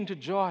lead you into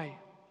joy.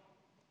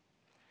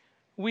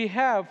 We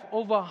have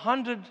over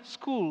 100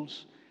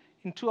 schools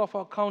in 2 of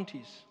our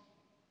counties.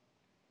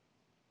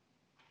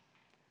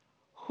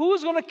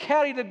 Who's going to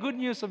carry the good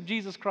news of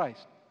Jesus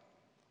Christ?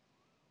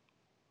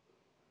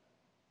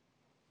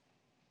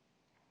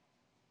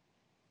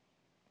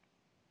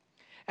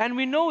 And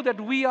we know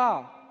that we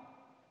are,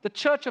 the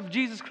Church of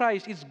Jesus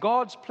Christ is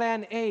God's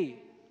plan A.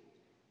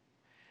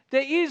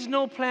 There is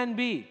no plan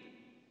B.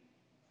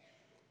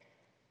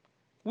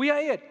 We are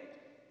it.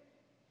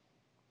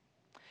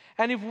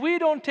 And if we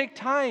don't take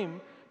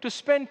time to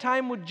spend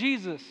time with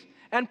Jesus,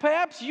 and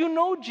perhaps you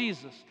know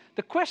Jesus,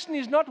 the question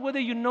is not whether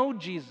you know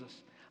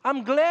Jesus.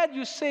 I'm glad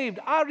you're saved.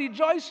 I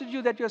rejoice with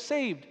you that you're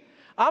saved.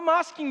 I'm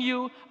asking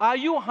you, are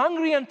you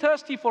hungry and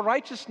thirsty for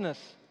righteousness?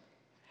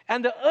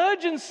 And the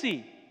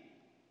urgency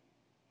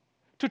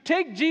to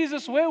take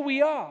Jesus where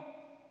we are,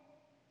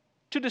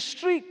 to the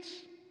streets,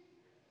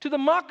 to the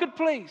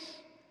marketplace,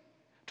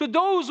 to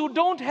those who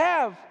don't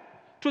have,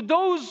 to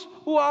those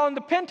who are on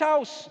the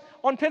penthouse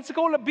on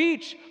Pensacola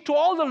Beach, to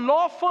all the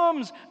law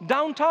firms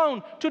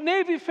downtown, to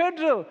Navy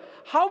Federal.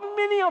 How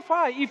many of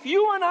us, if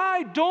you and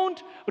I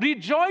don't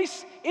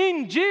rejoice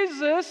in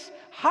Jesus,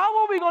 how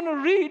are we going to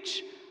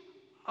reach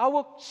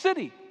our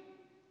city?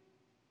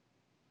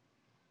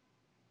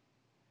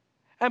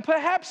 And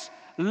perhaps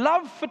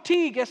love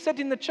fatigue has set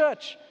in the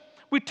church.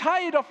 We're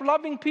tired of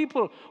loving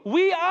people.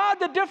 We are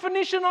the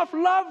definition of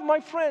love, my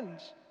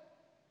friends.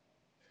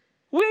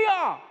 We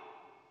are.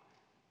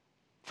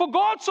 For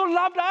God so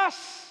loved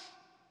us.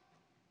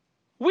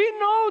 We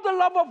know the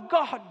love of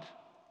God.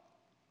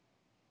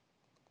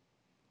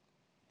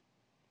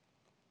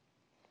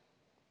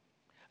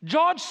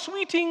 George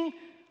Sweeting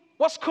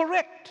was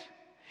correct.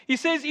 He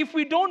says if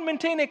we don't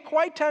maintain a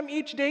quiet time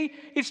each day,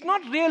 it's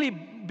not really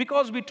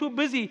because we're too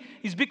busy.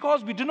 It's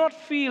because we do not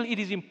feel it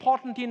is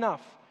important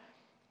enough.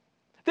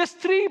 There's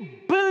 3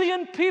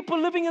 billion people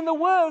living in the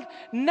world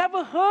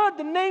never heard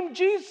the name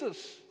Jesus.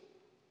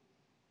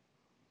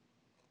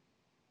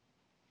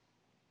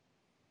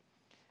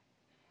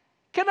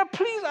 Can I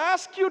please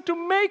ask you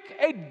to make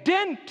a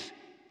dent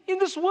in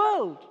this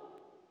world?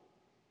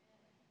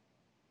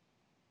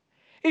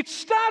 It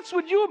starts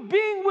with you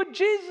being with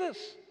Jesus.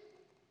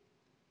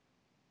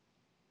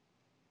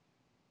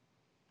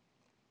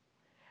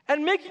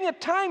 And making a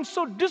time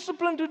so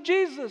disciplined to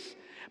Jesus.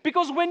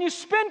 Because when you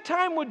spend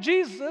time with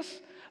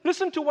Jesus,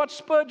 Listen to what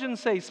Spurgeon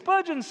says.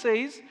 Spurgeon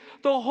says,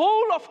 the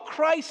whole of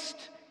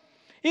Christ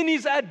in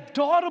his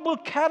adorable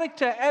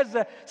character as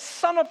the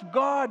Son of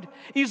God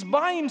is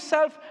by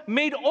himself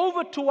made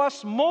over to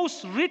us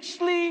most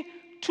richly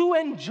to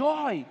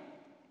enjoy.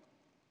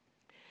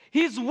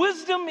 His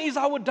wisdom is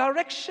our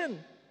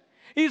direction.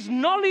 His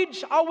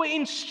knowledge our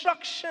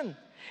instruction.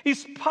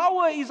 His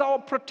power is our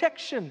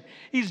protection.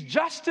 His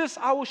justice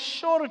our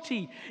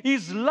surety.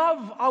 His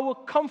love our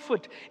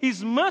comfort.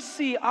 His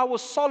mercy our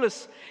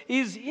solace.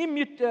 His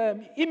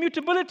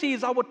immutability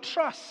is our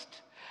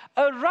trust.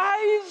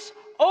 Arise,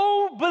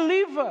 O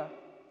believer,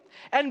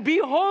 and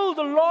behold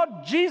the Lord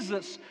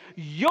Jesus,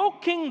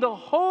 yoking the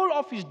whole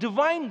of his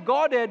divine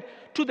Godhead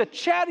to the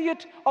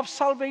chariot of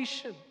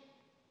salvation.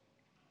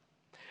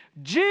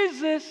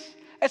 Jesus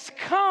has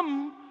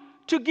come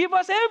to give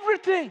us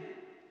everything.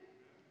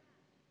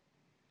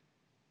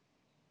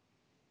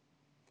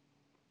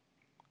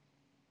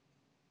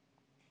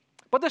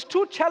 But there's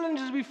two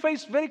challenges we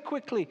face very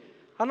quickly.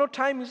 I know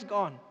time is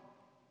gone.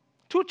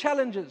 Two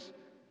challenges.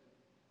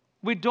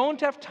 We don't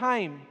have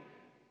time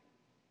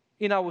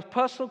in our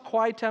personal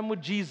quiet time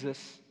with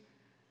Jesus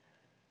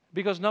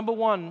because, number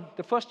one,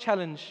 the first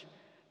challenge,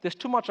 there's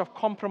too much of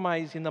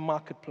compromise in the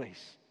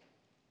marketplace.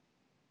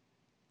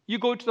 You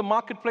go to the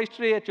marketplace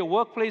today at your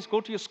workplace, go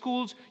to your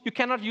schools, you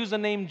cannot use the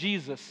name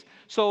Jesus.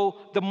 So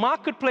the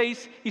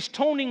marketplace is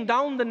toning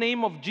down the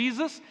name of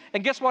Jesus,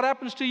 and guess what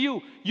happens to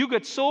you? You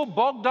get so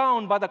bogged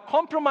down by the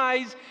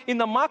compromise in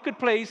the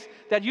marketplace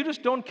that you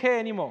just don't care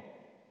anymore.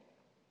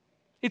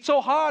 It's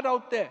so hard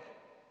out there.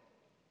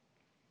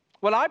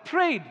 Well, I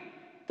prayed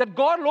that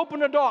God will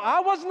open a door. I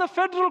was in a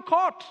federal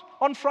court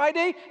on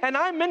Friday, and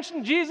I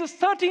mentioned Jesus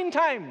 13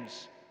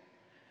 times.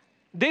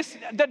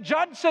 The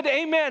judge said,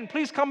 amen,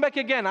 please come back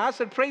again. I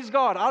said, praise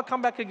God, I'll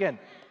come back again.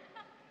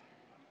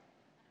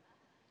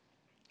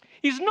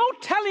 There's no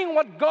telling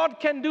what God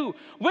can do.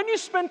 When you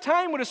spend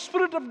time with the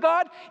Spirit of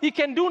God, He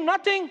can do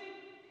nothing,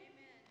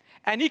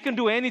 and He can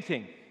do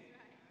anything.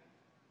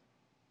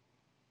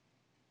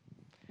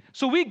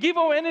 So we give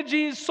our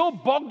energy so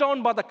bogged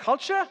down by the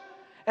culture.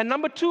 And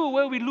number two,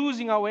 where we're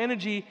losing our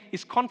energy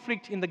is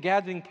conflict in the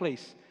gathering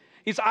place.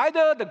 It's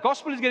either the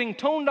gospel is getting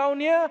toned down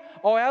here,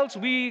 or else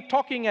we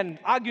talking and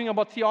arguing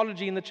about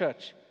theology in the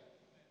church.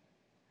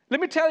 Let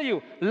me tell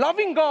you,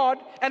 loving God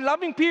and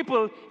loving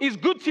people is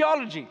good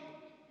theology.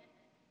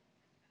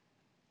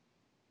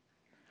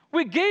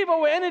 We gave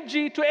our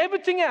energy to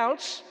everything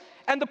else,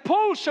 and the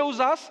poll shows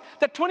us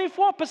that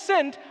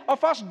 24%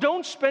 of us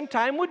don't spend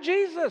time with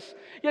Jesus.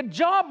 Your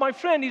job, my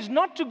friend, is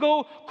not to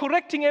go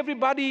correcting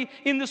everybody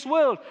in this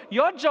world.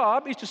 Your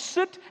job is to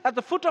sit at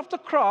the foot of the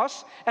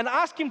cross and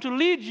ask Him to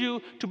lead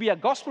you to be a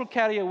gospel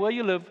carrier where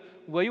you live,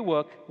 where you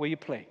work, where you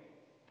play.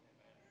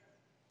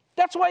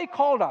 That's why He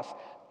called us.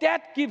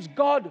 That gives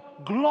God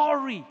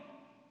glory.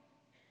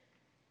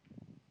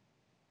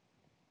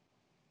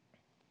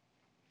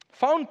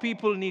 Found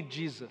people need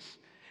Jesus.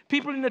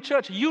 People in the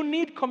church, you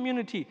need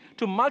community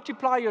to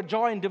multiply your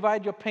joy and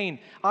divide your pain.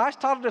 I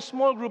started a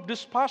small group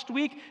this past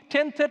week,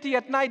 10:30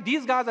 at night.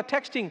 These guys are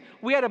texting.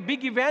 We had a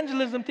big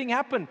evangelism thing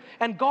happen,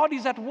 and God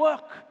is at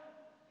work.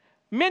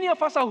 Many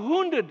of us are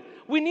wounded.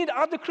 We need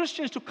other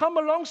Christians to come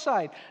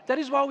alongside. That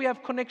is why we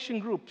have connection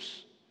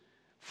groups.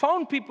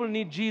 Found people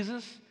need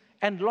Jesus,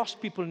 and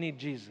lost people need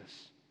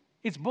Jesus.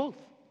 It's both.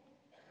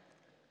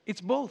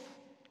 It's both.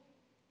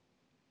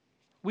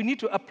 We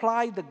need to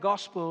apply the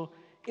gospel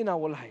in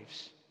our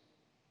lives.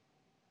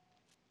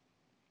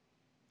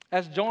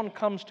 As John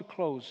comes to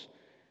close,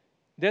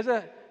 there's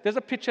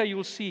a picture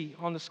you'll see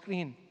on the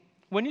screen.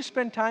 When you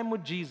spend time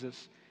with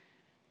Jesus,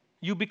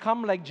 you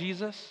become like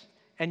Jesus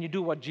and you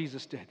do what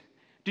Jesus did.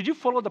 Did you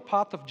follow the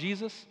path of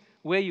Jesus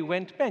where you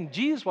went? Man,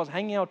 Jesus was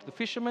hanging out with the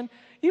fishermen.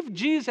 If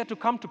Jesus had to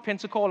come to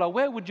Pensacola,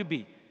 where would you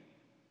be?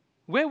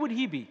 Where would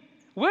He be?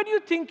 Where do you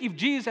think if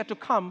Jesus had to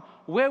come,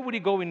 where would He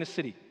go in the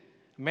city?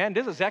 Man,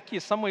 there's a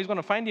Zacchaeus somewhere. He's going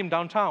to find him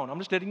downtown. I'm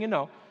just letting you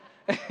know.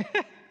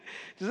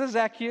 There's a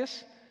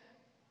Zacchaeus.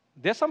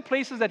 There's some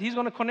places that He's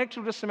going to connect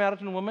to the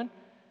Samaritan woman.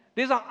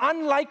 These are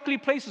unlikely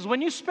places.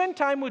 When you spend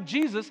time with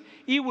Jesus,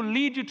 He will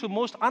lead you to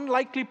most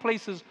unlikely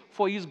places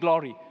for His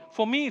glory.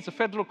 For me, it's a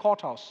federal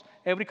courthouse.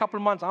 Every couple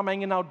of months, I'm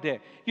hanging out there.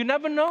 You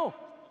never know.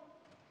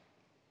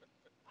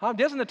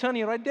 There's an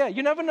attorney right there.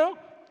 You never know.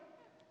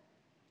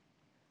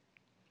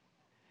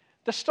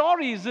 The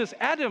story is this.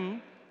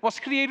 Adam was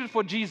created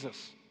for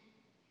Jesus.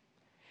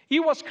 He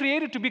was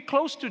created to be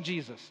close to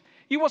Jesus.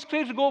 He was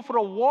created to go for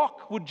a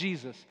walk with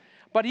Jesus.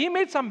 But he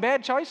made some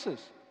bad choices.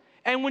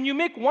 And when you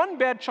make one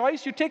bad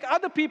choice, you take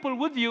other people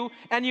with you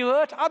and you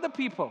hurt other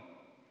people.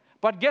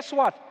 But guess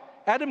what?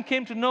 Adam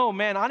came to know,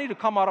 man, I need to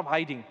come out of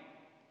hiding.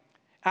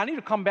 I need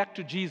to come back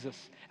to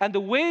Jesus. And the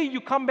way you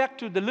come back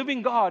to the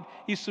living God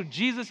is through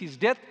Jesus, His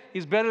death,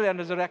 His burial, and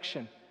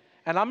resurrection.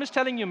 And I'm just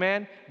telling you,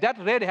 man, that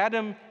red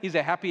Adam is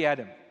a happy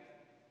Adam.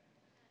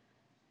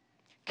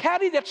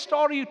 Carry that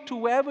story to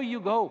wherever you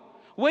go,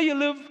 where you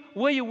live,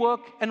 where you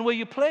work, and where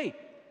you play.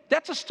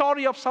 That's a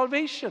story of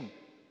salvation.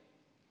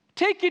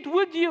 Take it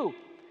with you,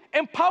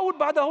 empowered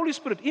by the Holy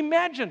Spirit.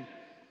 Imagine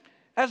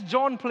As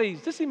John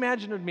plays, just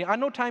imagine with me. I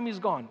know time is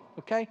gone,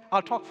 okay?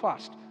 I'll talk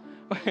fast.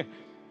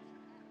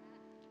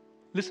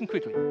 Listen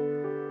quickly.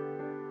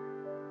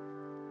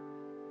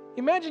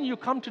 Imagine you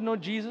come to know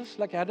Jesus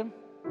like Adam.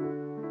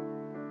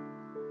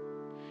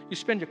 You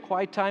spend your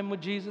quiet time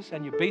with Jesus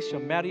and you base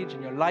your marriage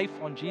and your life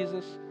on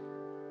Jesus.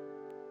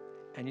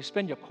 And you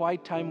spend your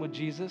quiet time with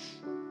Jesus.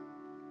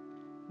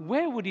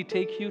 Where would He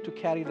take you to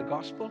carry the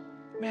gospel?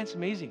 Man, it's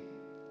amazing.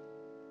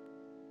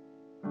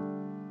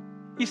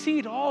 You see,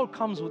 it all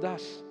comes with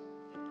us.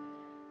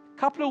 A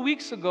couple of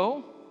weeks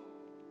ago,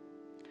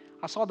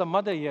 I saw the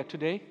mother here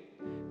today.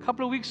 A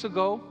couple of weeks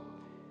ago,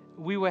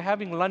 we were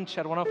having lunch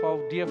at one of our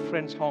dear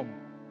friends' home.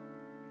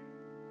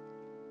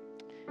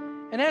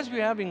 And as we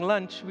were having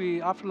lunch,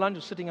 after lunch, we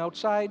were sitting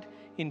outside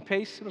in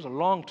Pace. It was a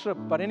long trip,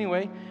 but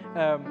anyway,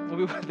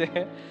 we were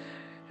there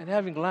and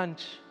having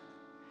lunch.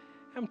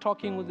 I'm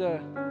talking with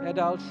the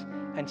adults,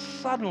 and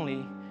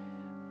suddenly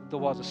there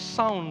was a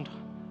sound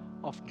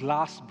of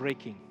glass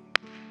breaking.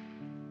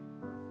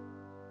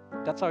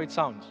 That's how it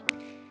sounds,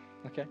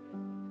 okay?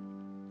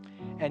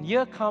 And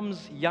here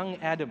comes young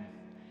Adam.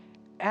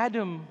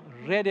 Adam,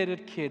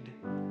 red-headed kid,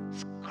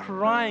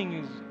 crying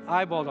his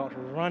eyeballs out,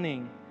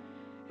 running.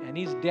 And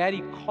his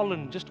daddy,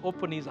 Colin, just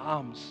opened his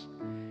arms.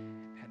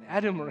 And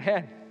Adam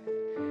ran.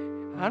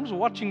 I'm just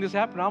watching this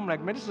happen. I'm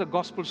like, man, this is a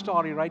gospel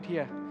story right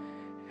here.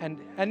 And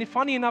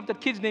funny enough,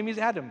 that kid's name is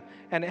Adam.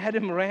 And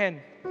Adam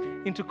ran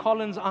into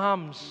Colin's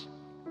arms.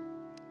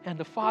 And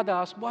the father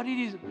asked, what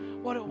is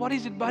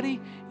it, buddy?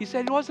 He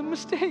said, it was a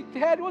mistake,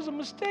 Dad, it was a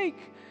mistake.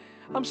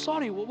 I'm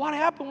sorry. Well, what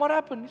happened? What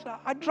happened? He said,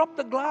 I dropped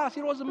the glass.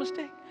 It was a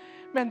mistake.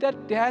 Man,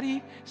 that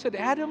daddy said,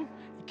 Adam,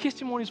 he kissed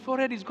him on his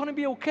forehead. It's going to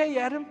be okay,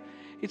 Adam.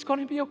 It's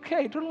going to be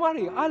okay. Don't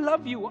worry. I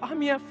love you.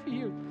 I'm here for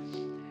you.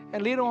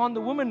 And later on,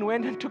 the woman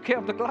went and took care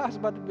of the glass.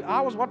 But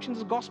I was watching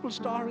this gospel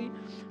story.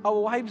 Our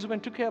wives went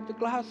and took care of the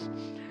glass.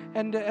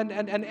 And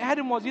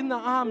Adam was in the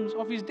arms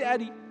of his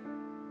daddy.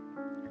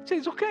 He said,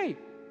 it's okay.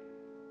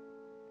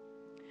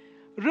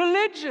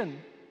 Religion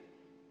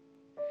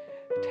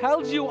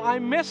tells you I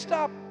messed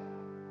up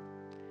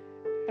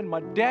and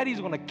my daddy's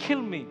going to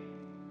kill me.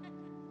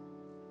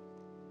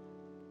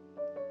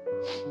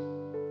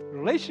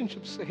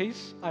 Relationship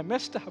says I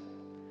messed up.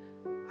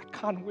 I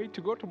can't wait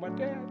to go to my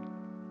dad.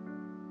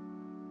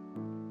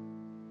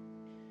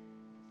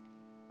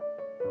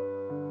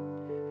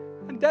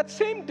 And that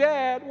same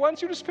dad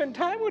wants you to spend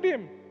time with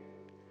him.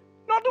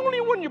 Not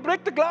only when you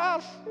break the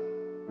glass.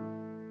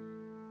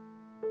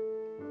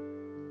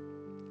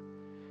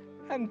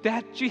 And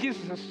that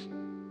Jesus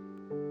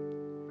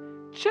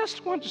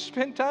just wants to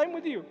spend time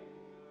with you.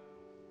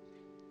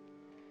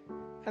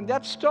 And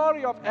that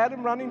story of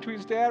Adam running to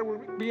his dad will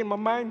be in my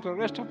mind for the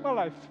rest of my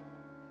life.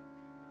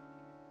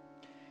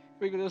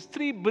 Because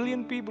 3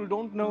 billion people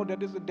don't know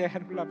that is a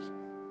dad who loves them.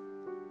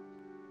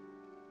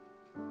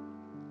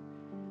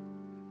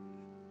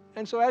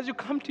 And so as you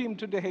come to him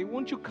today,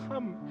 won't you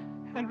come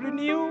and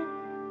renew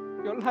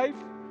your life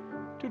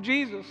to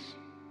Jesus?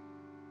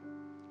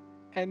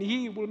 And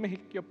he will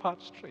make your path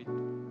straight.